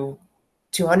charge you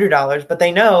 $200, but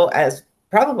they know, as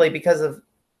probably because of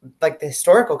like the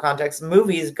historical context,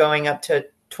 movies going up to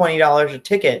 $20 a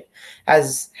ticket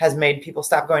has made people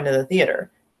stop going to the theater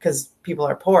because people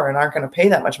are poor and aren't going to pay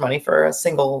that much money for a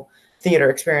single theater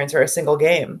experience or a single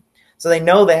game. So they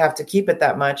know they have to keep it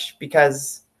that much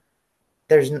because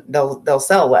they'll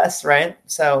sell less, right?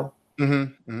 So,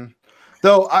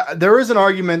 Though there is an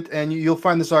argument, and you'll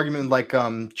find this argument like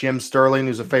Jim Sterling,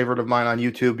 who's a favorite of mine on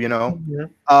YouTube.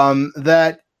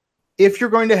 That if you're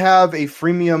going to have a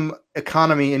freemium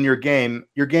economy in your game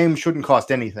shouldn't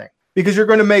cost anything because you're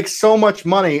going to make so much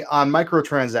money on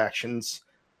microtransactions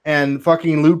and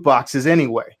fucking loot boxes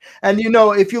anyway. And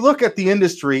if you look at the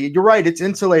industry, you're right, it's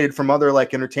insulated from other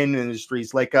like entertainment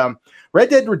industries. Like Red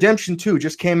Dead Redemption 2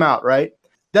 just came out, right?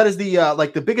 That is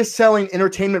the biggest selling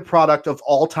entertainment product of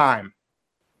all time.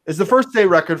 It's the first day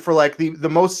record for like the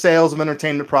most sales of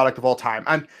entertainment product of all time.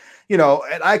 And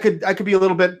and I could be a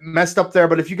little bit messed up there,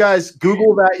 but if you guys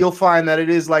Google that, you'll find that it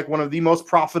is like one of the most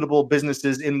profitable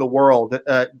businesses in the world.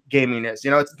 Gaming is,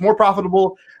 it's more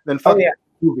profitable than fucking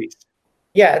movies.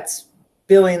 Yeah, it's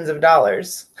billions of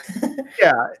dollars.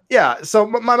 Yeah. So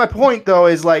my point though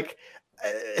is like,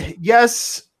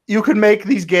 yes, you could make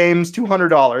these games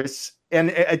 $200,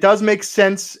 and it does make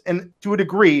sense and to a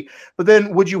degree. But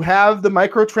then, would you have the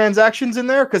microtransactions in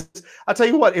there? Because I'll tell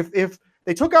you what, if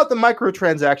they took out the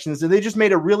microtransactions and they just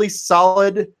made a really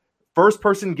solid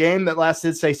first-person game that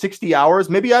lasted, say, 60 hours,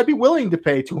 maybe I'd be willing to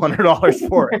pay $200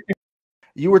 for it.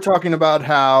 You were talking about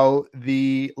how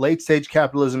the late-stage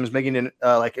capitalism is making it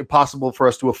like impossible for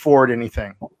us to afford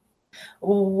anything.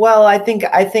 Well, I think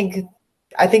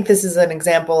this is an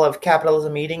example of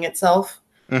capitalism eating itself,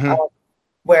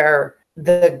 where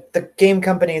the game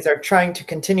companies are trying to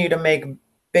continue to make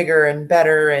bigger and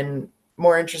better and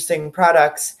more interesting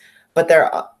products, but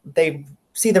they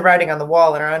see the writing on the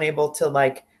wall and are unable to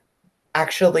like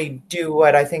actually do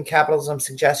what I think capitalism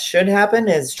suggests should happen,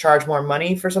 is charge more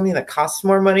money for something that costs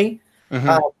more money.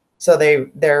 So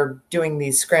they're doing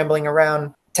these scrambling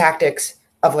around tactics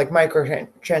of like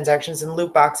microtransactions and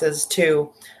loot boxes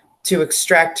to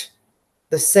extract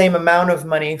the same amount of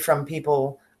money from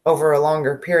people over a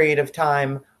longer period of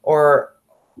time, or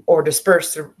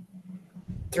disperse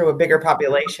through a bigger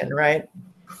population, right?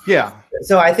 Yeah.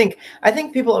 So I think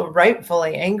people are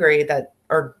rightfully angry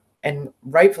and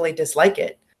rightfully dislike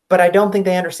it, but I don't think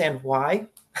they understand why.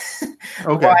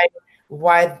 Okay.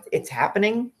 why it's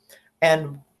happening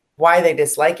and why they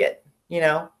dislike it.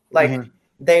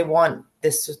 They want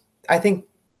this. I think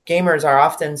gamers are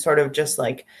often sort of just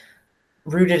like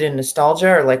rooted in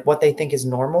nostalgia, or like what they think is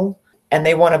normal, and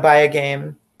they want to buy a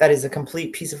game that is a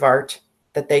complete piece of art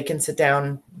that they can sit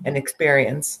down and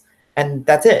experience, and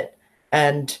that's it.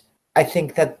 And I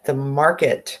think that the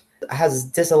market has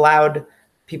disallowed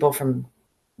people from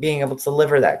being able to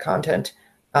deliver that content.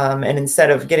 And instead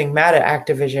of getting mad at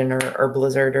Activision or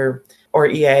Blizzard or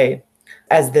EA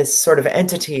as this sort of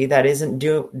entity that isn't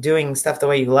doing stuff the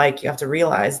way you like, you have to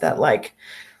realize that like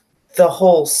the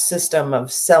whole system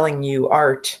of selling you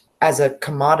art as a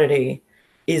commodity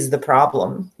is the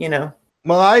problem,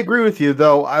 Well, I agree with you,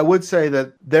 though. I would say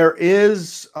that there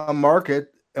is a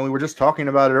market, and we were just talking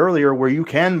about it earlier, where you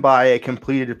can buy a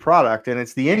completed product, and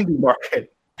it's the indie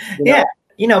market. Yeah,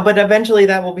 but eventually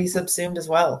that will be subsumed as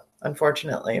well,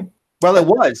 unfortunately. Well,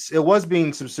 it was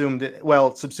being subsumed.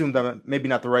 Well, subsumed, maybe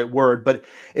not the right word, but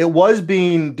it was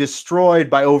being destroyed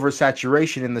by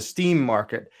oversaturation in the Steam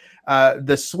market.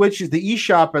 The Switch, the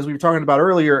eShop, as we were talking about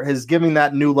earlier, is giving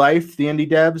that new life, the indie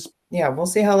devs. Yeah, we'll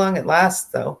see how long it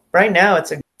lasts, though. Right now,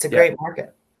 it's a great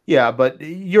market. Yeah, but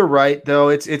you're right, though.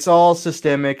 It's all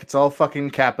systemic. It's all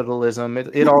fucking capitalism.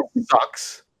 It all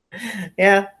sucks.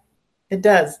 Yeah, it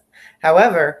does.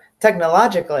 However,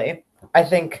 technologically, I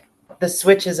think the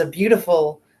Switch is a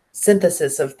beautiful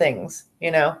synthesis of things.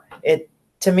 It,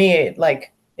 to me,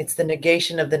 like, it's the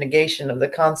negation of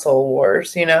the console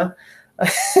wars. It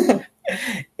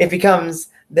becomes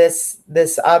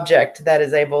this object that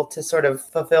is able to sort of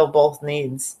fulfill both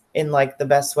needs in like the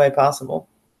best way possible.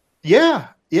 Yeah,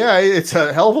 it's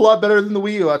a hell of a lot better than the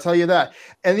Wii U, I'll tell you that.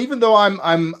 And even though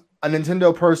I'm a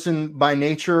Nintendo person by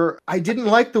nature, I didn't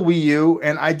like the Wii U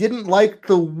and I didn't like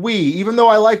the Wii, even though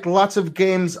I liked lots of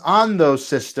games on those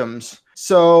systems.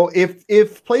 So if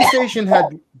PlayStation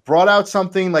had brought out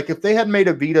something, like if they had made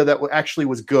a Vita that actually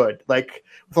was good, like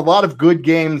with a lot of good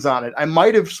games on it, I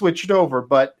might have switched over,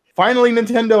 but finally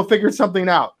Nintendo figured something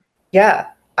out. Yeah.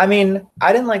 I mean,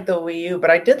 I didn't like the Wii U, but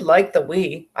I did like the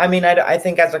Wii. I mean, I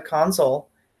think as a console,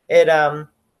 it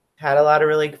had a lot of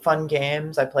really fun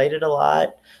games. I played it a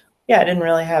lot. Yeah, I didn't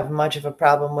really have much of a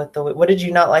problem with the Wii. What did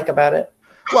you not like about it?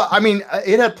 Well, I mean,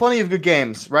 it had plenty of good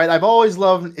games, right? I've always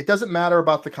loved, it doesn't matter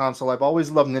about the console. I've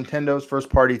always loved Nintendo's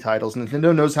first-party titles.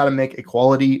 Nintendo knows how to make a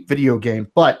quality video game,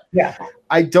 but yeah,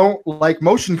 I don't like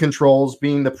motion controls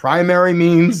being the primary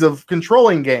means of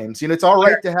controlling games. It's all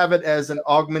right to have it as an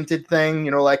augmented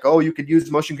thing, like, oh, you could use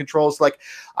motion controls. Like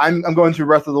I'm going through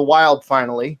Breath of the Wild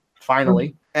finally,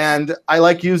 and I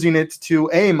like using it to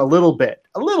aim a little bit,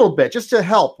 just to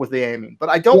help with the aiming. But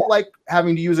I don't like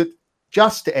having to use it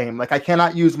just to aim. Like I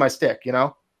cannot use my stick,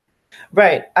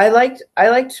 Right. I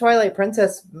liked Twilight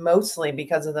Princess mostly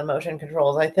because of the motion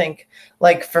controls. I think,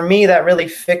 like, for me, that really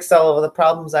fixed all of the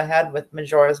problems I had with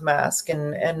Majora's Mask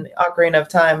and Ocarina of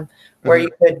Time, where you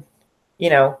could,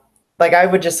 like, I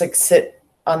would just like sit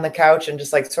on the couch and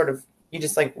just like sort of, you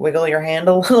just like wiggle your hand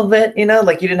a little bit,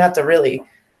 like you didn't have to really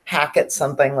hack at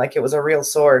something like it was a real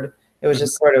sword. It was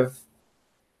just sort of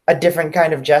a different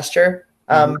kind of gesture.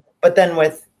 But then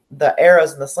with the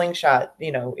arrows and the slingshot,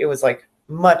 it was like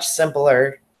much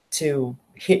simpler to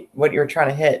hit what you're trying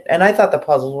to hit. And I thought the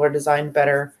puzzles were designed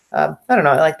better. I don't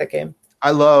know. I like that game. I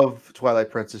love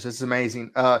Twilight Princess. It's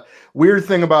amazing. Weird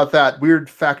thing about that, weird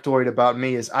factoid about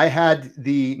me is I had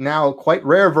the now quite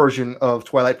rare version of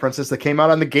Twilight Princess that came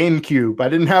out on the GameCube. I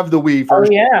didn't have the Wii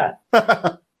version. Oh,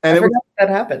 yeah. And I forgot that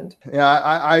happened. Yeah,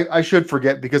 I should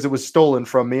forget because it was stolen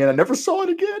from me and I never saw it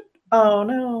again. Oh,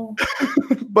 no.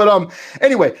 But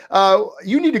anyway,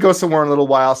 you need to go somewhere in a little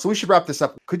while, so we should wrap this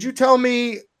up. Could you tell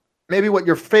me maybe what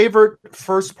your favorite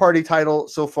first-party title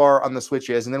so far on the Switch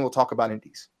is, and then we'll talk about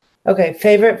indies. Okay,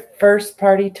 favorite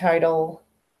first-party title.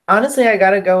 Honestly, I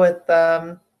got to go with,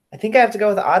 I think I have to go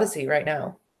with Odyssey right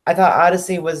now. I thought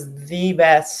Odyssey was the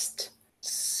best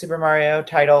Super Mario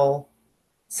title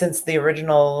since the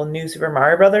original New Super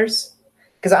Mario Brothers.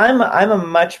 Because I'm a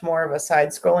much more of a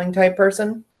side-scrolling type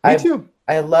person. Me too.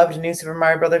 I loved New Super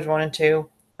Mario Brothers 1 and 2.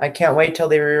 I can't wait till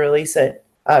they re-release it.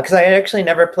 Because I actually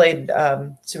never played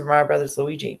Super Mario Brothers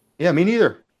Luigi. Yeah, me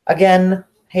neither. Again,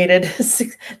 hated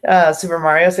Super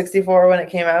Mario 64 when it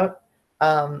came out.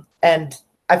 And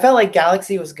I felt like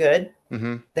Galaxy was good.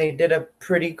 Mm-hmm. They did a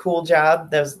pretty cool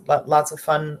job. There was lots of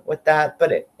fun with that.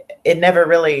 But it never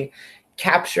really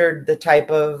captured the type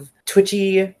of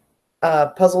twitchy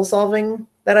puzzle solving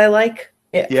that I like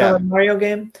from a Mario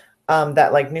game.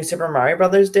 That like New Super Mario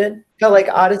Brothers did. Felt like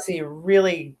Odyssey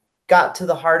really got to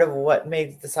the heart of what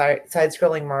made the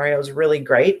side-scrolling Marios really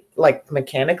great, like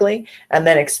mechanically, and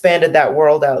then expanded that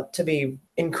world out to be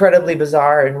incredibly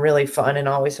bizarre and really fun and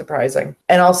always surprising.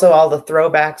 And also all the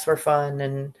throwbacks were fun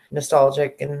and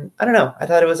nostalgic, and I don't know, I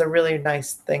thought it was a really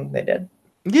nice thing they did.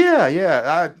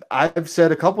 Yeah. I've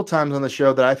said a couple times on the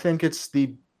show that I think it's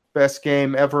the best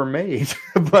game ever made.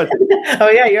 But oh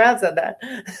yeah, you have said that.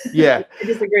 Yeah. I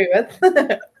disagree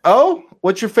with. Oh,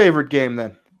 what's your favorite game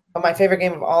then? Oh, my favorite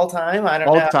game of all time? I don't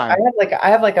know. All time. I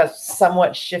have like a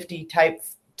somewhat shifty type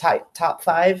top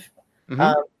five.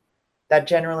 Mm-hmm. That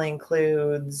generally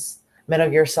includes Metal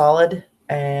Gear Solid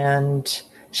and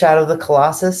Shadow of the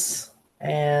Colossus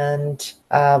and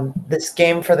this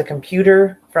game for the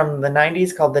computer from the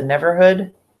 90s called The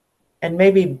Neverhood, and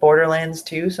maybe Borderlands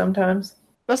 2 sometimes.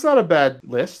 That's not a bad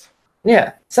list.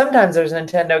 Yeah, sometimes there's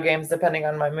Nintendo games depending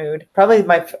on my mood. Probably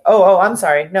I'm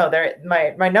sorry. No,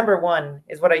 my number one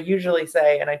is what I usually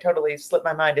say, and I totally slipped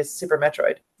my mind, is Super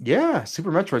Metroid. Yeah,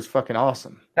 Super Metroid's fucking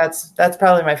awesome. That's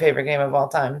probably my favorite game of all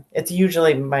time. It's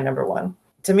usually my number one.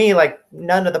 To me, like,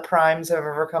 none of the primes have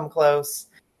ever come close.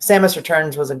 Samus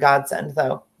Returns was a godsend,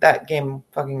 though. That game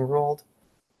fucking ruled.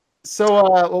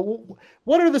 So,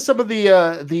 what are some of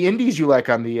the indies you like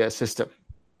on the system?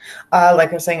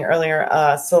 Like I was saying earlier,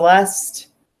 Celeste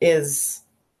is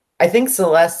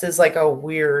like a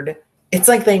weird, it's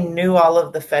like they knew all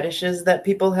of the fetishes that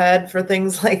people had for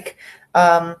things like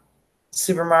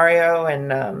Super Mario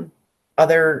and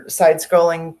other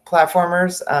side-scrolling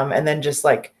platformers, and then just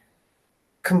like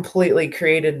completely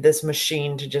created this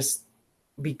machine to just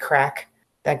be crack.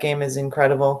 That game is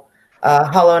incredible.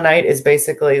 Hollow Knight is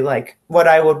basically like what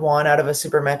I would want out of a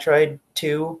Super Metroid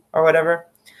 2 or whatever.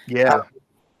 Yeah.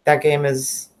 That game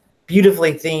is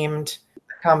beautifully themed.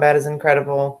 The combat is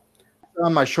incredible. It's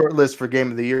on my short list for Game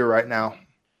of the Year right now.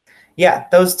 Yeah,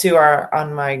 those two are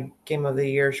on my Game of the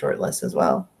Year short list as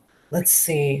well. Let's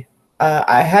see.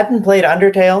 I hadn't played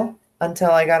Undertale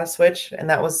until I got a Switch, and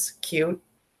that was cute.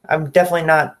 I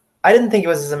didn't think it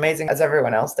was as amazing as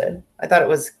everyone else did. I thought it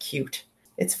was cute.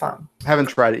 It's fun. Haven't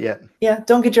tried it yet. Yeah,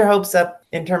 don't get your hopes up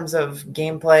in terms of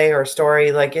gameplay or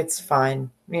story. Like, it's fine.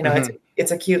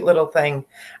 It's a cute little thing.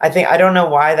 I don't know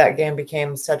why that game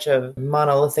became such a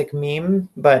monolithic meme,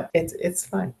 but it's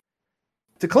fine.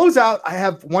 To close out, I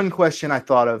have one question I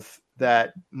thought of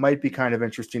that might be kind of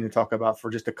interesting to talk about for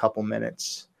just a couple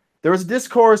minutes. There was a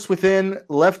discourse within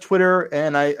left Twitter,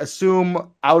 and I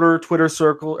assume outer Twitter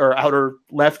circle or outer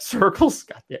left circles,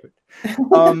 God damn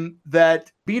it,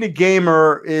 that being a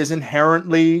gamer is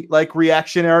inherently like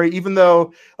reactionary, even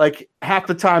though like half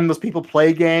the time those people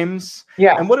play games.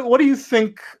 Yeah. And what do you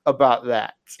think about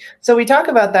that? So we talk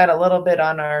about that a little bit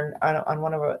on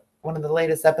one of the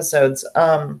latest episodes.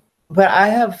 But I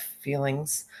have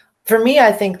feelings. For me,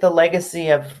 I think the legacy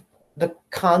of the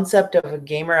concept of a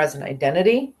gamer as an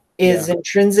identity is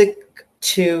intrinsic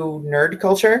to nerd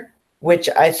culture, which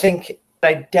I think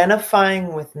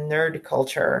identifying with nerd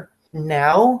culture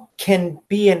now can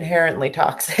be inherently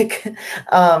toxic.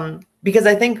 Because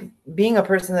I think being a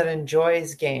person that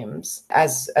enjoys games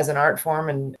as an art form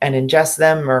and ingests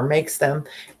them or makes them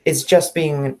is just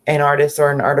being an artist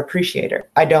or an art appreciator.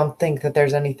 I don't think that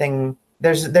there's anything,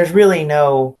 there's really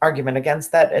no argument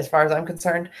against that as far as I'm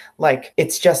concerned. Like,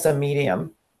 it's just a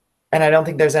medium. And I don't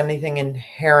think there's anything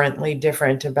inherently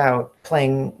different about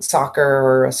playing soccer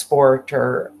or a sport,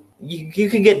 or you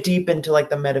could get deep into like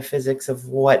the metaphysics of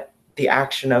what the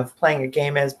action of playing a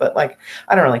game is, but like,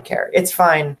 I don't really care. It's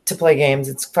fine to play games.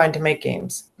 It's fine to make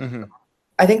games. Mm-hmm.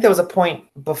 I think there was a point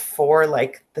before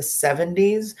like the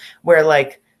 70s where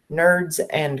like nerds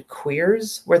and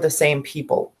queers were the same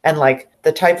people, and like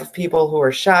the type of people who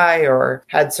were shy or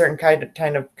had certain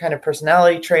kind of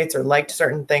personality traits or liked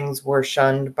certain things were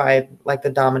shunned by like the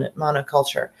dominant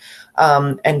monoculture,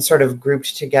 and sort of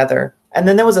grouped together. And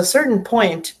then there was a certain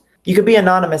point you could be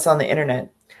anonymous on the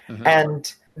internet, Mm-hmm.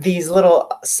 and these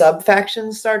little sub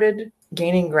factions started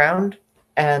gaining ground,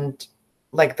 and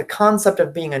like the concept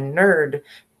of being a nerd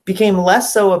became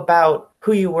less so about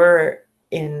who you were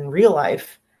in real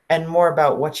life and more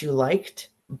about what you liked.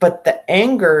 But the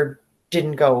anger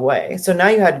didn't go away. So now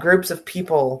you had groups of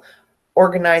people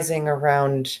organizing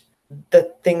around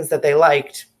the things that they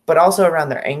liked, but also around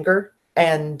their anger.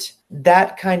 And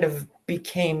that kind of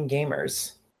became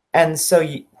gamers. And so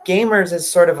gamers is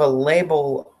sort of a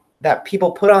label that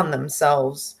people put on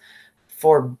themselves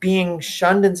for being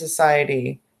shunned in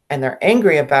society, and they're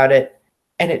angry about it.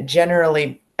 And it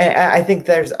generally, I think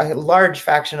there's a large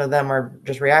faction of them are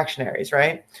just reactionaries,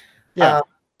 right? Yeah.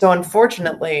 So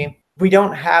unfortunately, we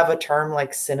don't have a term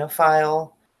like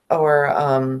cinephile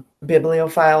or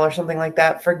bibliophile or something like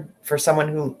that for someone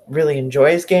who really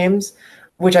enjoys games,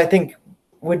 which I think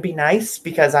would be nice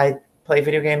because I play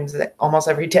video games almost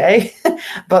every day.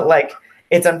 But like,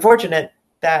 it's unfortunate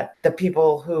that the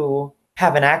people who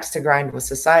have an axe to grind with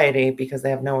society because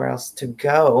they have nowhere else to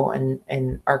go,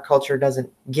 and our culture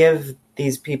doesn't give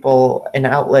these people an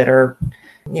outlet or,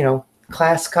 you know,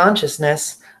 class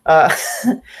consciousness,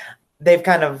 they've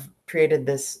kind of created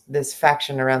this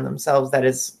faction around themselves that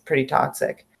is pretty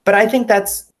toxic. But I think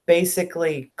that's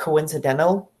basically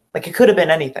coincidental. Like, it could have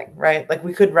been anything, right? Like,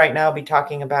 we could right now be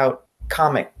talking about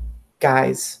comic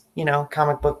guys, you know,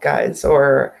 comic book guys,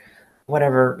 or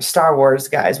whatever, Star Wars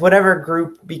guys, whatever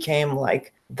group became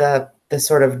like the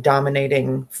sort of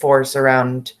dominating force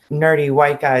around nerdy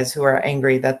white guys who are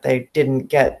angry that they didn't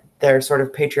get their sort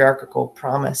of patriarchal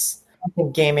promise. I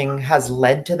think gaming has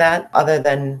led to that, other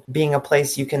than being a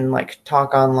place you can like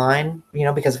talk online, you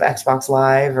know, because of Xbox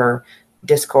Live or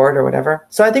Discord or whatever.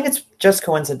 So I think it's just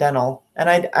coincidental. And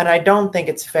I don't think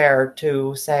it's fair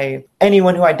to say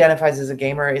anyone who identifies as a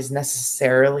gamer is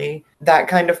necessarily that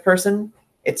kind of person.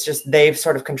 It's just they've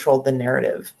sort of controlled the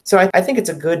narrative. So I think it's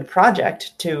a good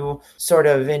project to sort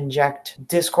of inject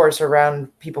discourse around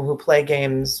people who play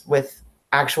games with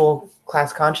actual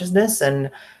class consciousness and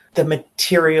the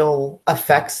material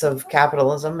effects of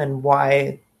capitalism and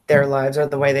why their lives are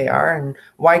the way they are and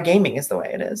why gaming is the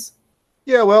way it is.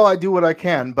 Yeah, well, I do what I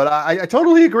can, but I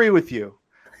totally agree with you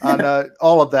on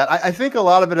all of that. I think a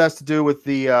lot of it has to do with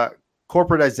the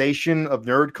corporatization of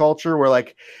nerd culture, where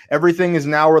like everything is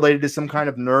now related to some kind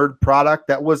of nerd product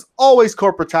that was always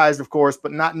corporatized, of course,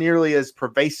 but not nearly as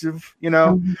pervasive, you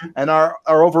know. Mm-hmm. And our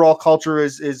overall culture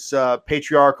is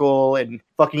patriarchal and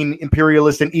fucking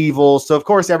imperialist and evil. So of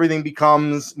course everything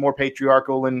becomes more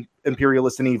patriarchal and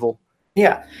imperialist and evil.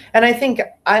 Yeah. And I think,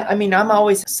 I mean, I'm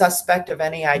always suspect of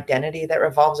any identity that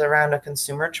revolves around a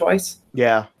consumer choice.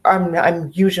 Yeah.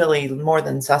 I'm usually more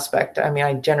than suspect. I mean,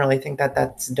 I generally think that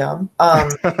that's dumb.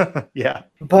 Yeah.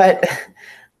 But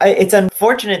it's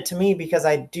unfortunate to me because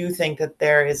I do think that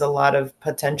there is a lot of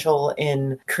potential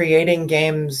in creating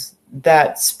games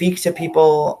that speak to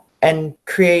people and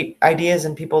create ideas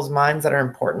in people's minds that are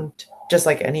important, just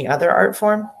like any other art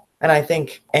form. And I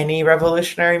think any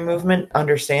revolutionary movement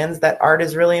understands that art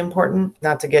is really important.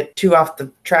 Not to get too off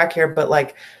the track here, but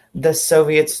like the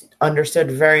Soviets understood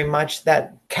very much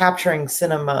that capturing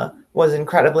cinema was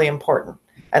incredibly important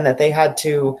and that they had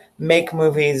to make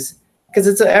movies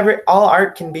because all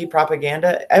art can be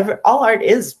propaganda. All art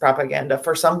is propaganda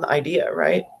for some idea,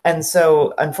 right? And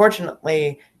so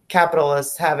unfortunately,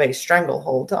 capitalists have a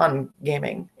stranglehold on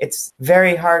gaming. It's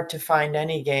very hard to find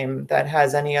any game that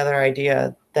has any other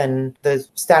idea than the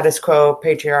status quo,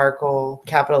 patriarchal,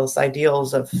 capitalist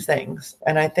ideals of things.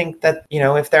 And I think that, you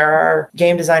know, if there are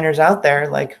game designers out there,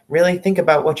 like, really think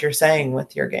about what you're saying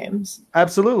with your games.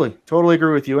 Absolutely. Totally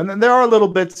agree with you. And then there are little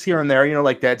bits here and there, you know,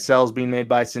 like Dead Cells being made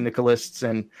by syndicalists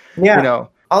and, you know.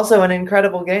 Also an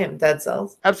incredible game, Dead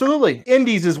Cells. Absolutely.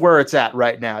 Indies is where it's at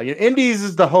right now. Indies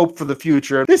is the hope for the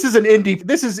future. This is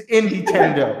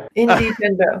Indie-Tendo.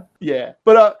 Indie-Tendo. Yeah.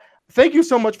 But thank you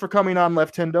so much for coming on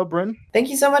Leftendo, Bryn. Thank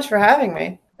you so much for having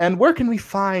me. And where can we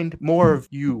find more of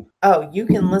you? Oh, you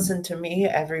can listen to me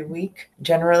every week,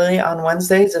 generally on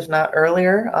Wednesdays, if not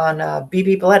earlier, on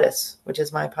BB Lettuce, which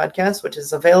is my podcast, which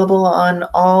is available on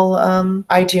all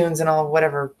iTunes and all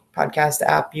whatever podcast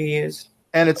app you use.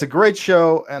 And it's a great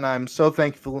show, and I'm so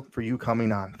thankful for you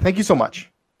coming on. Thank you so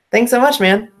much. Thanks so much,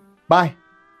 man. Bye.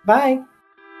 Bye.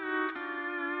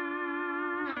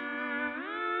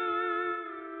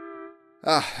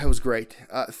 That was great.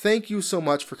 Thank you so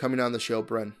much for coming on the show,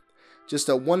 Bren. Just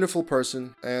a wonderful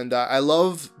person, and I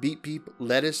love Beep Beep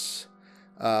Lettuce.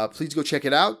 Please go check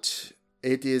it out.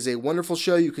 It is a wonderful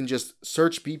show. You can just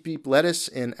search Beep Beep Lettuce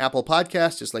in Apple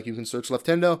Podcasts, just like you can search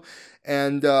Leftendo,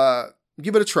 and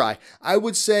give it a try. I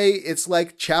would say it's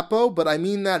like Chapo, but I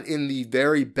mean that in the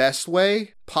very best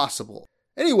way possible.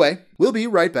 Anyway, we'll be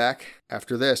right back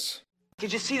after this.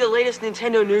 Did you see the latest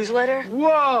Nintendo newsletter?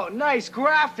 Whoa, nice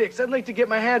graphics. I'd like to get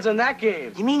my hands on that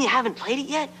game. You mean you haven't played it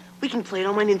yet? We can play it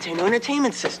on my Nintendo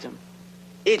Entertainment System.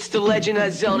 It's The Legend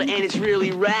of Zelda, and it's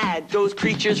really rad. Those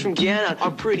creatures from Ganon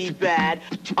are pretty bad.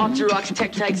 Octoroks,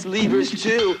 Tektites, Levers,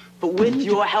 too. But with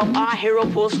your help, our hero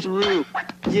pulls through.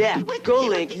 Yeah, go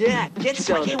Link, yeah, get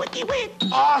Zelda.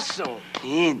 Awesome.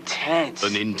 Intense. The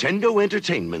Nintendo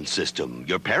Entertainment System.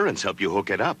 Your parents help you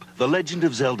hook it up. The Legend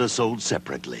of Zelda sold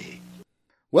separately.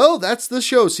 Well, that's the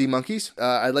show, Sea Monkeys.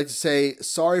 I'd like to say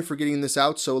sorry for getting this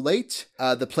out so late.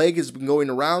 The plague has been going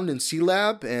around in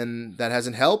C-Lab, and that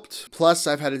hasn't helped. Plus,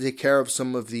 I've had to take care of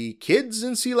some of the kids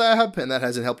in C-Lab, and that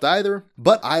hasn't helped either.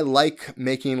 But I like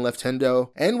making Leftendo,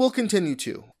 and will continue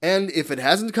to. And if it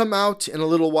hasn't come out in a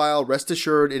little while, rest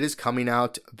assured it is coming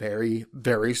out very,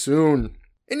 very soon.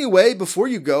 Anyway, before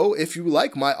you go, if you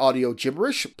like my audio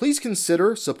gibberish, please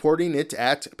consider supporting it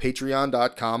at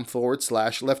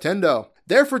patreon.com/Leftendo.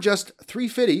 There for just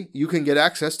 $3.50, you can get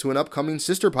access to an upcoming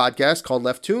sister podcast called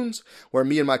Leftoons, where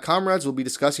me and my comrades will be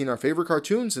discussing our favorite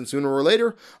cartoons, and sooner or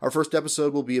later, our first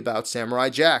episode will be about Samurai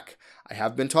Jack. I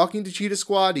have been talking to Cheetah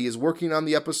Squad. He is working on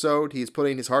the episode. He is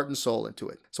putting his heart and soul into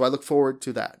it. So I look forward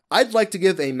to that. I'd like to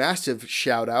give a massive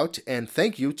shout out and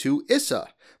thank you to Issa,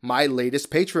 my latest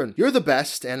patron. You're the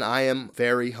best, and I am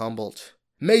very humbled.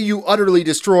 May you utterly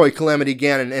destroy Calamity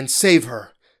Ganon and save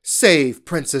her. Save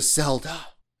Princess Zelda.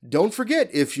 Don't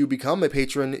forget, if you become a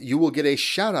patron, you will get a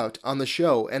shout out on the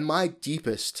show and my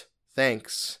deepest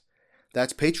thanks.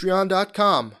 That's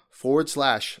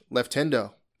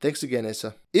patreon.com/Leftendo. Thanks again,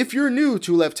 Issa. If you're new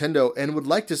to Leftendo and would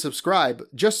like to subscribe,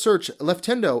 just search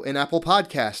Leftendo in Apple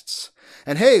Podcasts.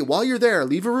 And hey, while you're there,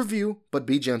 leave a review, but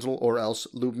be gentle or else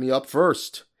lube me up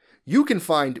first. You can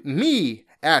find me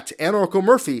at Anarcho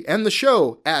Murphy and the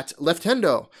show at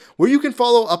Leftendo, where you can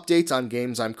follow updates on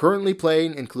games I'm currently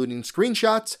playing, including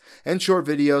screenshots and short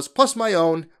videos, plus my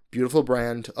own beautiful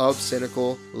brand of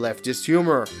cynical leftist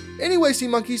humor. Anyway, Sea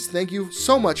Monkeys, thank you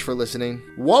so much for listening.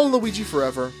 Waluigi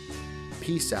forever.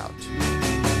 Peace out.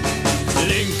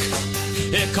 Link,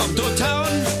 kom du tager